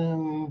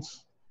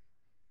questions.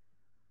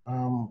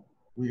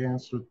 We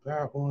answered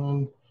that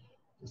one.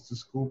 It's the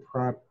school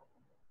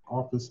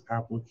office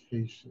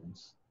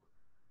applications.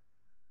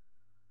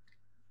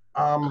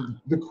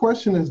 The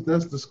question is,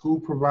 does the school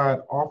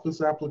provide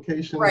office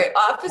applications? Right,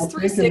 Office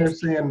 360. They're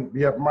saying,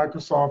 yep,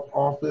 Microsoft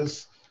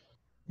Office.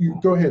 You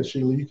go ahead,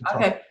 Sheila, you can talk.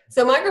 Okay,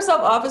 so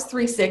Microsoft Office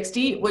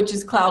 360, which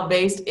is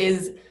cloud-based,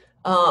 is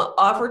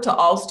offered to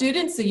all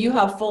students, so you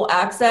have full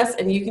access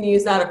and you can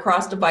use that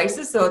across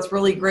devices. So it's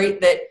really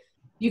great that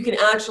you can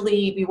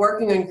actually be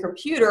working on your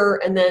computer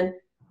and then,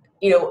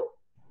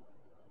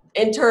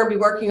 in turn be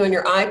working on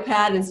your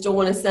iPad and still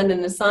want to send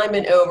an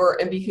assignment over.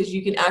 And because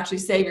you can actually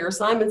save your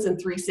assignments in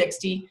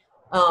 360,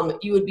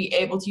 you would be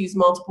able to use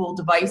multiple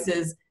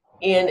devices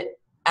and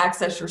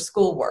access your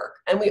schoolwork.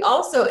 And we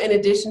also, in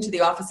addition to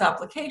the Office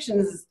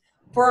applications,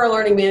 for our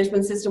learning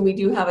management system, we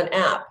do have an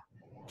app.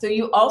 So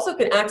you also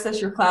can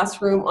access your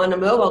classroom on a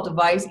mobile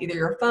device, either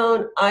your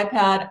phone,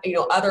 iPad,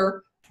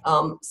 other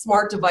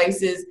smart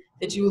devices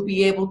that you will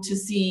be able to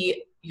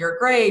see your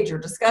grades, your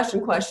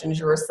discussion questions,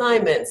 your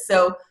assignments.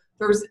 So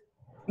there's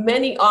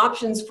many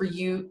options for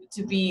you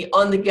to be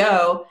on the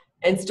go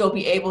and still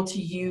be able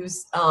to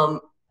use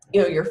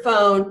your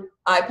phone,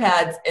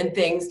 iPads, and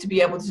things to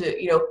be able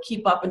to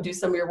keep up and do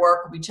some of your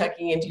work, or be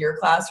checking into your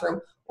classroom,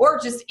 or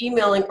just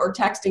emailing or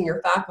texting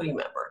your faculty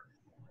member.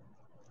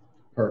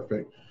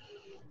 Perfect.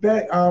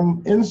 That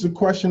ends the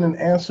question and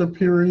answer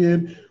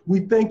period.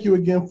 We thank you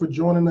again for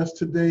joining us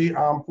today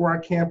for our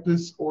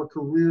campus or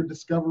career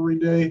discovery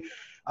day.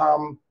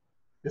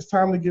 It's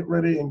time to get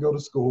ready and go to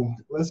school.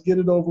 Let's get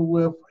it over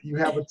with. You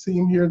have a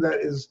team here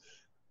that is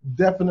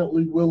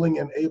definitely willing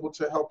and able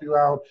to help you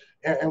out,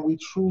 and we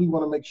truly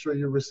want to make sure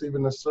you're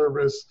receiving the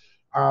service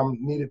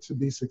needed to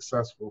be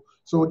successful.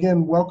 So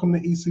again, welcome to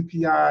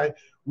ECPI.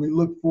 We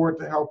look forward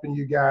to helping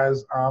you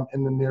guys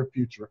in the near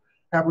future.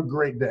 Have a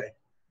great day.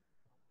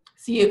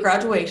 See you at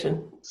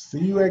graduation.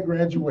 See you at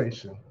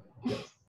graduation. Yes.